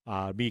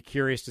be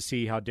curious to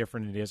see how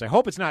different it is. I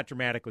hope it's not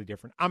dramatically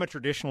different. I'm a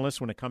traditionalist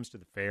when it comes to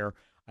the fair.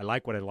 I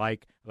like what I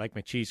like. I like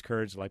my cheese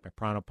curds. I like my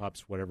Pronto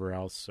Pups, whatever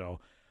else. So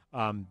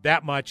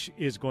that much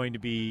is going to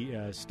be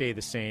stay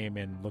the same,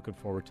 and looking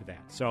forward to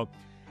that. So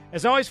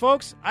as always,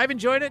 folks, I've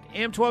enjoyed it.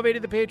 AM 1280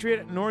 The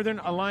Patriot, Northern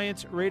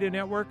Alliance Radio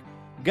Network.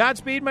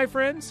 Godspeed, my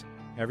friends.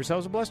 Have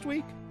yourselves a blessed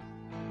week.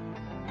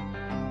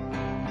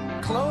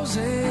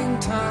 Closing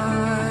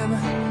time.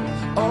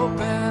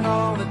 Open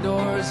all the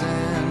doors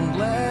and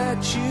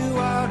let you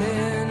out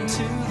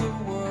into the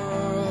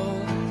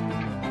world.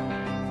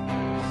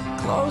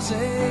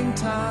 Closing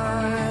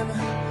time.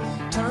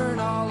 Turn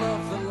all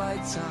of the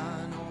lights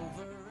on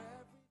over.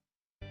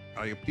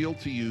 I appeal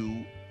to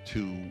you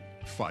to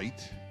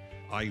fight.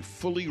 I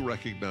fully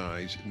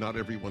recognize not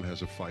everyone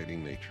has a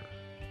fighting nature,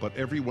 but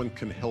everyone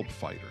can help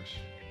fighters.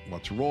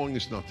 What's wrong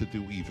is not to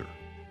do either.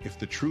 If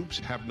the troops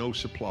have no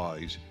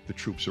supplies, the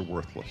troops are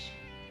worthless.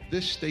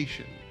 This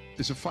station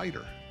is a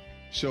fighter.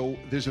 So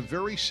there's a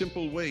very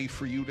simple way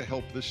for you to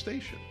help this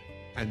station,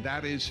 and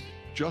that is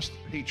just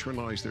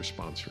patronize their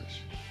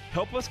sponsors.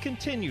 Help us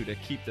continue to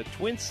keep the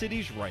Twin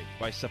Cities right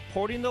by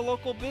supporting the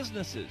local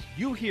businesses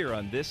you hear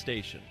on this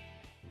station.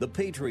 The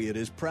Patriot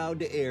is proud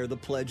to air the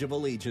Pledge of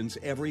Allegiance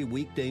every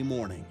weekday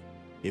morning.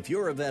 If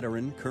you're a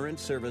veteran, current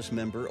service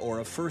member,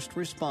 or a first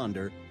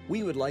responder,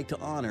 we would like to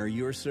honor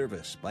your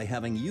service by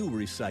having you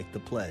recite the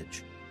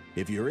pledge.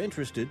 If you're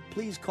interested,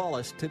 please call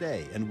us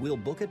today and we'll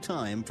book a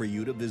time for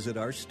you to visit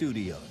our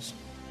studios.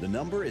 The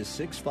number is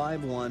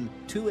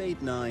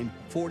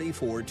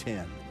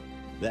 651-289-4410.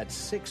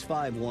 That's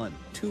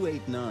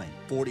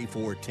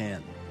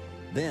 651-289-4410.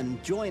 Then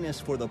join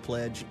us for the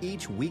pledge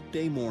each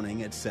weekday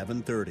morning at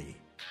 7:30.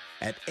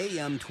 At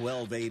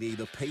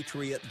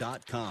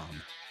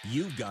AM1280thepatriot.com,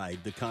 you guide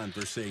the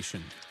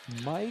conversation.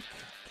 Mike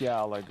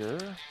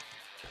Gallagher,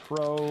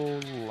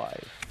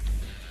 pro-life.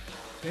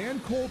 Dan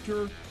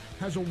Coulter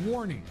has a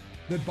warning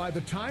that by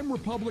the time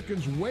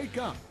Republicans wake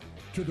up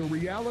to the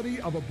reality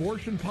of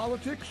abortion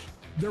politics,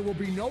 there will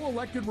be no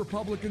elected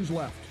Republicans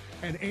left.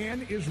 And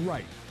Ann is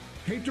right.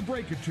 Hate to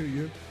break it to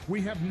you,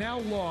 we have now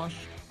lost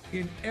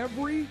in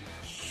every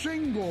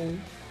single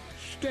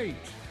state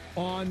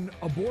on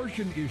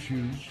abortion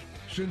issues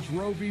since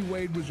Roe v.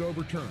 Wade was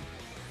overturned.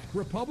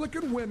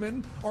 Republican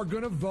women are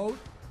going to vote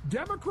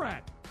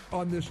Democrat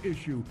on this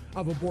issue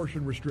of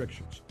abortion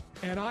restrictions.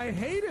 And I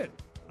hate it.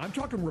 I'm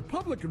talking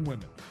Republican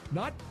women,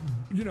 not,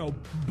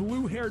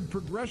 blue-haired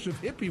progressive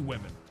hippie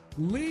women.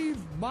 Leave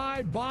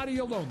my body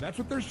alone. That's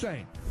what they're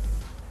saying.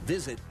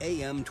 Visit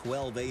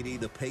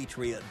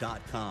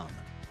AM1280thepatriot.com.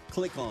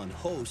 Click on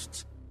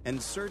Hosts and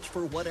search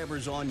for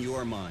whatever's on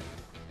your mind.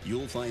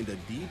 You'll find a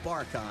deep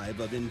archive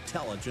of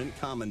intelligent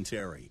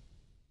commentary.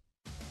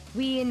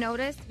 We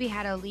noticed we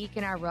had a leak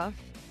in our roof.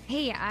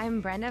 Hey,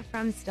 I'm Brenda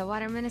from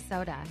Stillwater,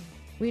 Minnesota.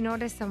 We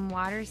noticed some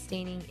water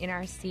staining in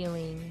our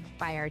ceiling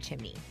by our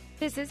chimney.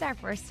 This is our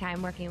first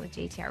time working with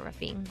JTR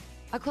Roofing.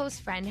 A close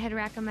friend had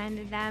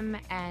recommended them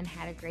and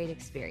had a great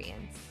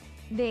experience.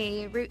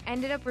 They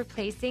ended up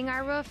replacing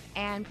our roof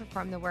and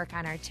performed the work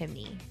on our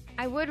chimney.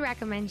 I would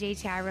recommend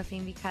JTR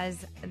Roofing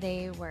because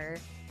they were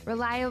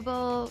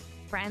reliable,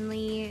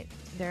 friendly,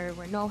 there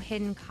were no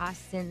hidden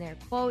costs in their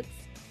quotes,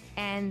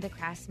 and the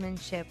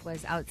craftsmanship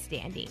was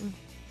outstanding.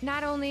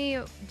 Not only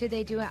did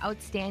they do an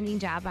outstanding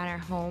job on our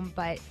home,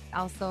 but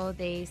also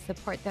they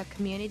support the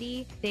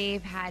community.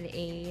 They've had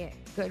a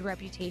good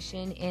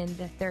reputation in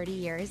the 30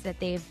 years that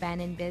they've been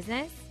in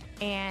business.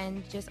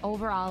 And just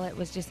overall, it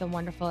was just a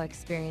wonderful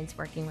experience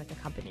working with the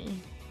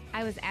company.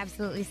 I was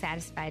absolutely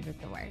satisfied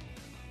with the work.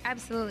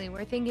 Absolutely.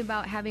 We're thinking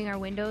about having our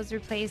windows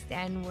replaced,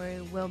 and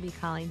we will be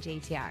calling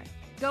JTR.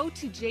 Go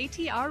to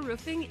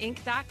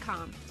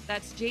jtrroofinginc.com.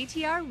 That's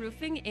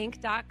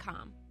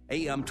jtrroofinginc.com.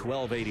 AM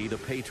 1280, The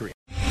Patriot.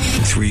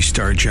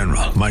 3-star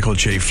General Michael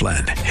J.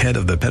 Flynn, head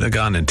of the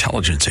Pentagon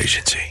Intelligence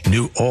Agency,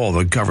 knew all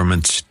the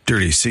government's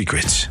dirty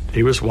secrets.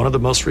 He was one of the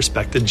most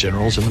respected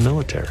generals in the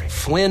military.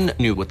 Flynn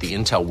knew what the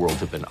intel world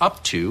had been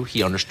up to.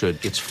 He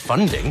understood its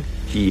funding.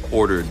 He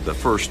ordered the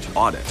first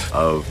audit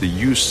of the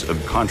use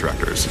of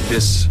contractors.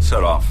 This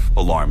set off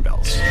alarm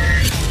bells.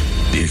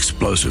 The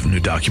explosive new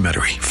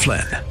documentary,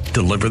 Flynn,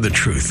 Deliver the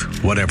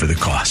Truth, Whatever the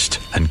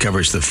Cost,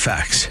 uncovers the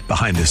facts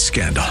behind this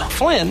scandal.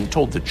 Flynn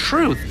told the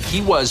truth.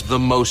 He was the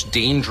most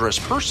dangerous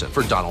person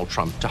for Donald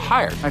Trump to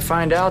hire. I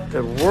find out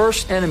the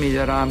worst enemy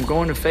that I'm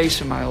going to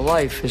face in my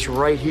life is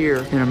right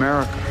here in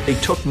America. They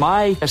took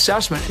my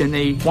assessment and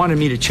they wanted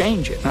me to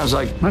change it. And I was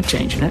like, I'm not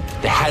changing it.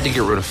 They had to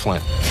get rid of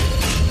Flynn.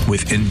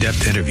 With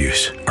in-depth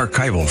interviews,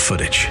 archival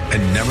footage,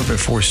 and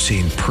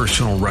never-before-seen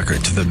personal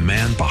records of the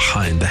man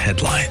behind the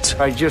headlines.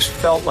 I just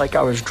felt like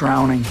I was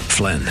drowning.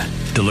 Flynn,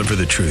 Deliver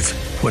the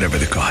Truth, Whatever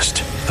the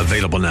Cost.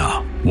 Available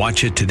now.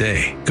 Watch it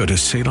today. Go to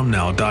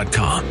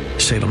salemnow.com.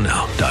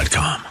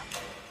 salemnow.com.